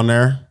Lovato on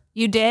there.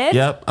 You did?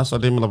 Yep, I saw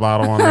Demi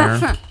Lovato on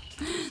there.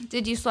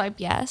 Did you swipe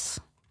yes?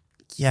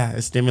 Yeah,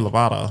 it's Demi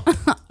Lovato.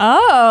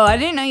 Oh, I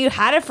didn't know you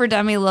had it for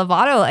Demi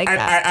Lovato like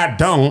that. I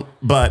don't,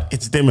 but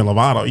it's Demi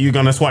Lovato. You're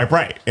gonna swipe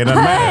right. It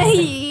doesn't matter.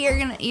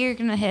 You're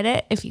gonna hit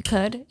it if you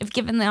could. If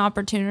given the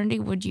opportunity,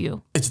 would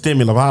you? It's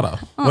Demi Lovato.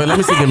 Wait, let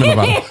me see Demi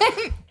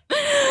Lovato.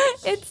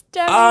 It's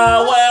Demi.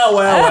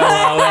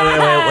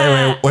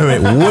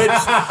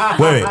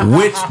 Wait.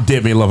 Which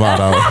Demi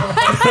Lovato?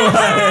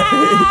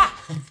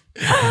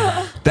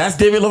 That's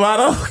Demi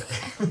Lovato?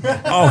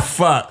 Oh,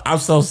 fuck. I'm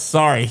so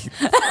sorry.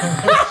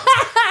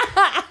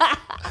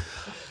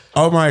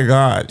 Oh, my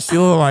God. She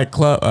look like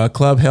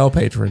Club Hell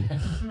patron.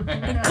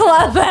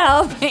 Club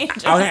Hell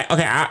patron. Okay.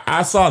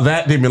 I saw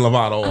that Demi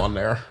Lovato on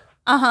there.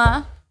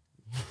 Uh-huh.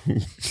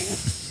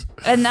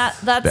 And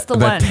that's the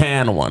one. The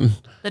tan one.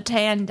 The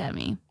tan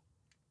Demi.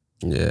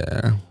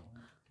 Yeah.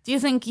 Do you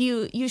think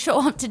you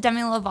show up to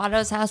Demi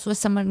Lovato's house with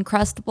some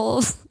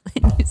Uncrustables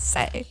and you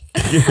say,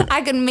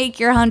 I can make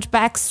your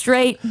hunchback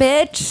straight,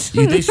 bitch?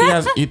 You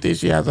think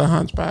she has a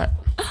hunchback?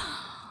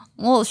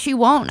 Well, she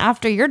won't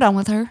after you're done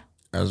with her.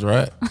 That's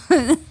right.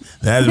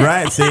 That's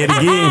right. Say it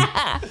again.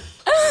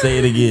 Say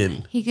it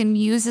again. He can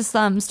use his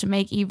thumbs to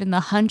make even the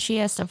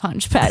hunchiest of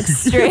hunchbacks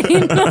straight.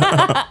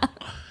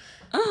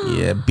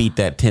 Yeah, beat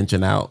that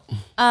tension out.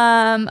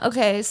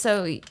 Okay,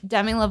 so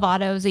Demi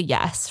Lovato is a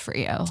yes for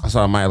you. I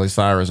saw Miley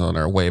Cyrus on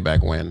there way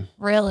back when.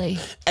 Really?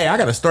 Hey, I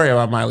got a story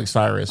about Miley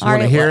Cyrus. You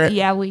want to hear it?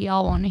 Yeah, we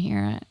all want to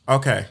hear it.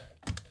 Okay.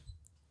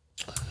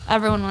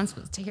 Everyone wants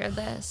to hear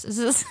this. Is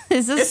this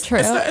true?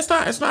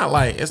 It's not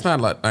like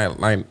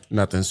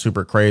nothing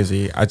super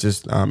crazy. I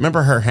just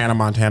remember her Hannah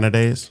Montana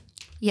days.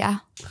 Yeah.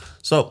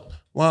 So,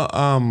 well,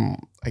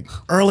 like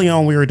early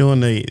on, we were doing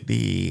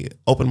the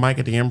open mic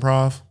at the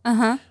Improv.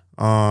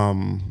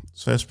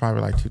 So it's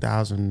probably like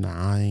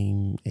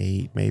 2009,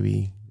 8,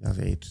 maybe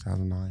 2008,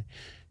 2009.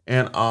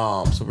 And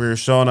so we were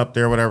showing up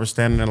there, whatever,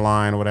 standing in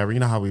line or whatever. You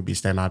know how we be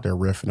standing out there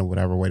riffing or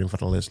whatever, waiting for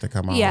the list to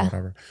come out or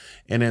whatever.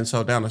 And then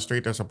so down the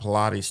street, there's a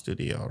Pilates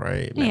studio,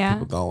 right? And then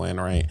people go in,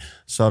 right?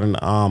 So then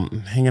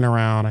hanging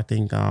around, I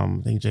think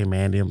Jay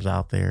Mandium's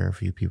out there. A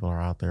few people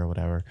are out there or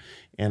whatever.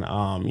 And,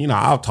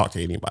 I'll talk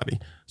to anybody.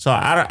 So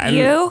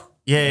You?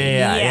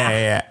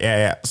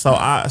 Yeah.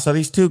 So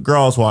these two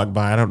girls walk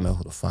by. I don't know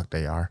who the fuck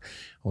they are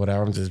or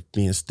whatever. I'm just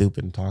being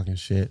stupid and talking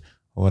shit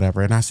or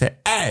whatever. And I said,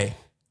 hey,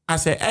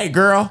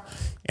 girl.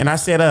 And I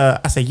said,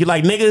 you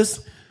like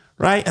niggas?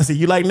 Right? I said,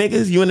 you like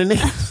niggas? You and the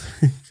niggas?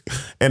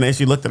 And then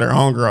she looked at her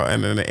homegirl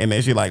and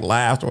then she like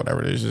laughed or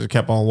whatever. And she just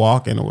kept on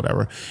walking or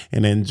whatever.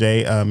 And then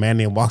Jay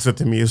Mandium walks up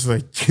to me and was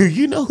like, do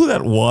you know who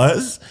that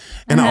was?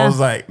 And I was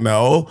like,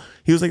 no.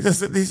 He was like,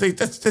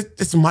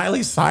 that's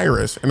Miley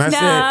Cyrus. And I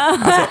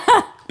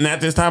said, and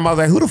at this time I was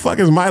like, who the fuck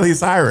is Miley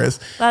Cyrus?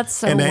 That's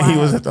so And then wild. he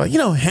was like,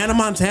 Hannah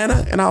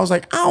Montana? And I was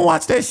like, I don't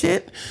watch that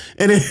shit.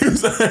 And then he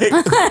was like,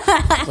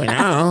 I don't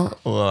know.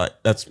 Well,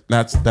 that's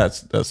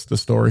the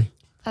story.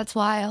 That's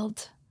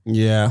wild.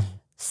 Yeah.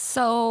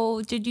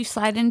 So did you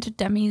slide into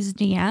Demi's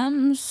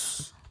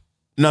DMs?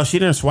 No, she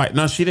didn't swipe.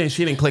 No, she didn't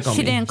click on me.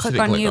 She didn't click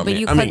on you, but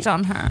you clicked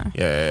on her.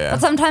 Yeah.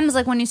 But sometimes,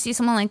 like when you see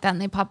someone like that and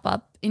they pop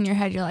up in your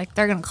head, you're like,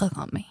 they're gonna click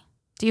on me.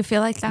 Do you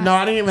feel like that? No,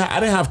 I didn't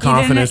have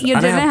confidence. You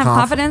didn't have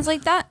confidence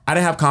like that? I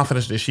didn't have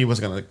confidence that she was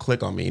gonna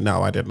click on me.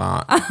 No, I did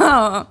not.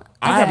 Oh, okay.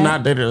 I have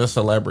not dated a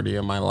celebrity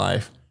in my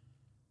life.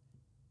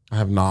 I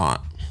have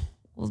not.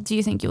 Well, do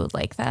you think you would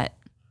like that?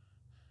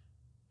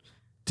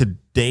 To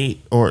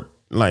date or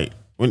like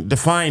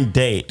define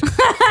date. To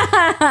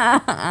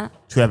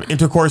have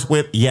intercourse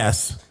with,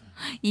 yes.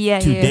 Yeah.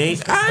 To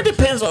date, it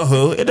depends on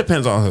who. It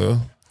depends on who.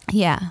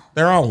 Yeah.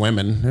 They're all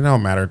women. It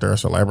don't matter if they're a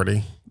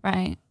celebrity.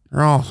 Right.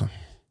 They're all,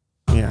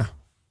 yeah.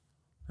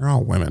 They're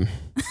all women.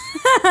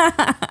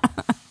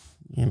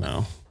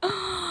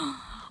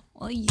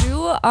 Well,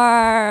 you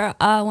are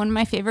one of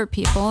my favorite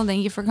people.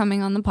 Thank you for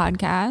coming on the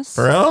podcast.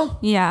 For real?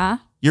 Yeah.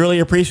 You really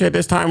appreciate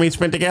this time we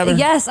spent together?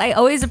 Yes, I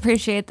always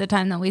appreciate the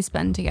time that we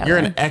spend together. You're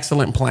an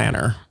excellent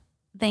planner.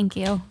 Thank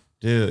you.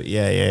 Dude,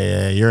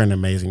 yeah. You're an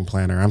amazing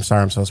planner. I'm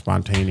sorry I'm so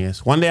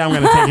spontaneous. One day I'm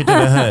going to take you to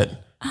the hood.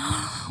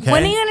 Okay?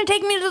 When are you going to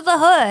take me to the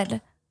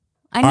hood?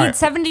 I need right.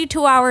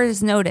 72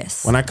 hours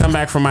notice. When I come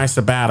back from my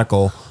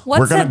sabbatical, What's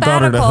we're going to go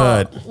to the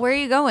hood. Where are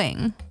you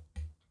going?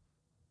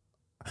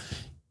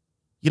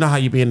 You know how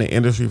you be in the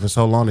industry for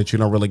so long that you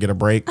don't really get a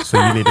break? So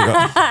you need to go,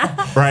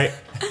 right?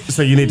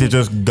 So you need to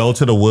just go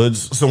to the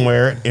woods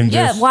somewhere and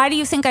just... Yeah, why do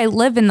you think I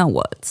live in the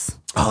woods?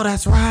 Oh,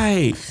 that's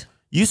right.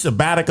 You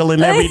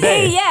sabbaticaling every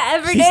day. Yeah,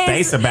 every day. Stay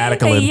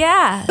sabbaticaling.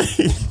 Yeah.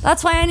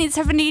 That's why I need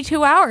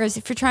 72 hours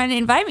if you're trying to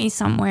invite me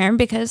somewhere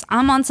because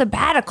I'm on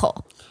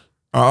sabbatical.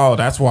 Oh,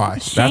 that's why.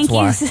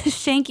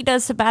 Shanky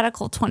does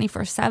sabbatical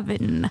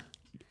 24/7.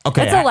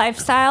 Okay. It's a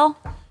lifestyle.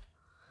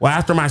 Well,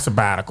 after my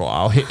sabbatical,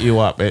 I'll hit you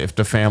up if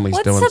the family's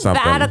doing something.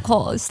 What's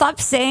sabbatical? Stop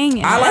saying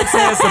it. I like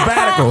saying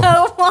sabbatical.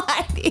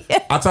 Why?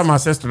 I told my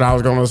sister that I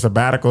was going on a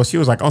sabbatical. She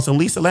was like, on some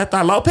Lisa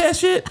Letta Lopez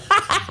shit?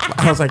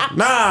 I was like,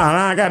 nah,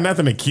 I got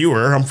nothing to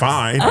cure. I'm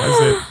fine.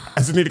 I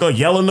just need to go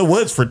yell in the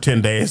woods for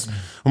 10 days.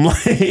 I'm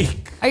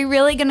like... Are you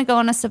really going to go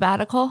on a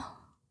sabbatical?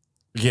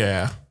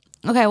 Yeah.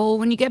 Okay, well,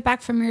 when you get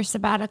back from your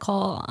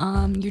sabbatical,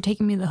 you're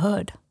taking me to the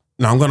hood.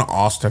 No, I'm going to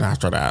Austin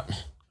after that.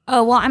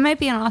 Oh, well, I might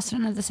be in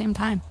Austin at the same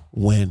time.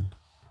 When?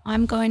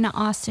 I'm going to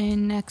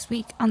Austin next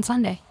week on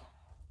Sunday.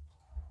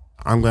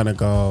 I'm going to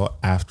go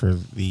after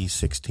the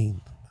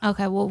 16th.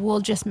 Okay, well, we'll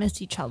just miss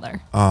each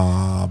other.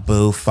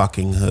 Boo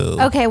fucking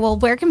who. Okay, well,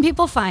 where can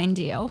people find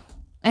you?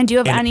 And do you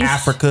have any... In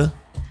Africa.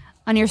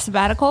 On your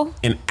sabbatical?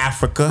 In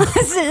Africa.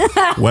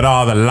 With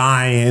all the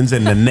lions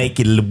and the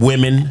naked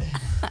women.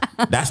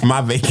 That's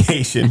my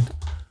vacation.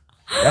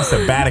 That's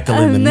sabbatical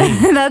in the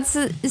meat. That's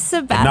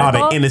sabbatical. And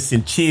all the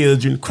innocent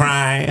children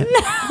crying,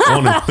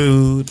 wanting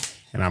food.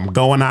 And I'm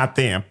going out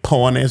there and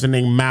pouring this in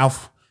their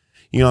mouth.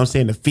 You know what I'm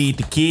saying? To feed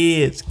the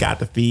kids. Got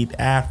to feed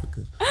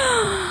Africa.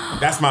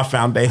 That's my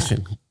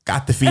foundation.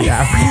 Got to feed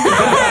Africa.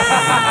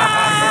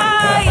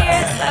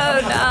 You're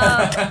so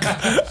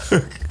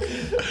dumb.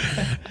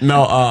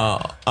 No,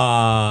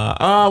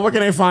 where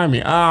can they find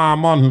me?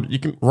 I'm on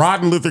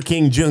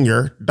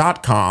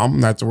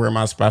RoddenLutherKingJr.com. That's where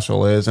my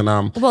special is. And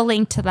we'll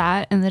link to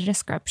that in the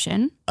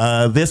description.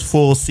 This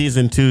full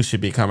season 2 should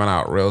be coming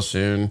out real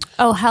soon.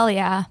 Oh, hell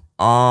yeah.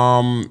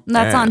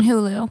 That's on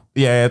Hulu.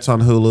 Yeah, it's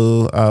on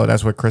Hulu.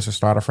 That's what Chris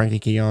Estrada, Frankie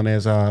Keon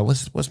is.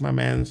 What's my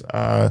man's?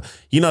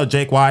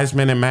 Jake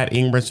Wiseman and Matt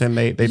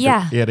Ingebrigtsen.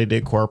 They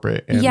did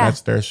corporate, and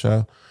that's their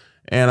show.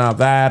 And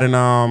I don't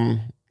know.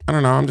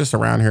 I'm just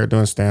around here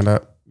doing stand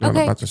up, doing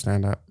a bunch of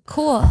stand up.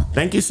 Cool.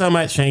 Thank you so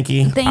much,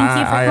 Shanky. Thank you for coming.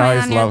 I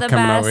always love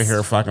coming over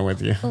here fucking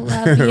with you.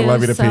 Love you,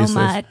 love you to so pieces.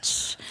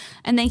 much.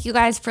 And thank you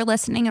guys for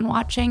listening and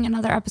watching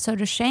another episode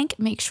of Shank.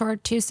 Make sure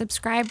to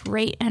subscribe,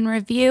 rate, and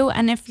review.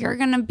 And if you're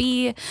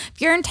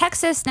in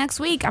Texas next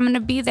week, I'm going to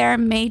be there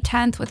May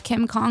 10th with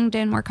Kim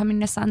Congdon. We're coming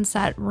to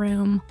Sunset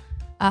Room.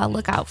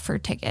 Look out for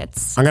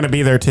tickets. I'm going to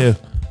be there too.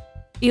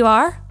 You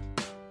are?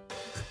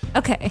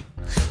 Okay.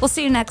 We'll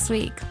see you next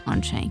week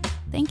on Shank.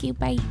 Thank you.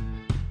 Bye.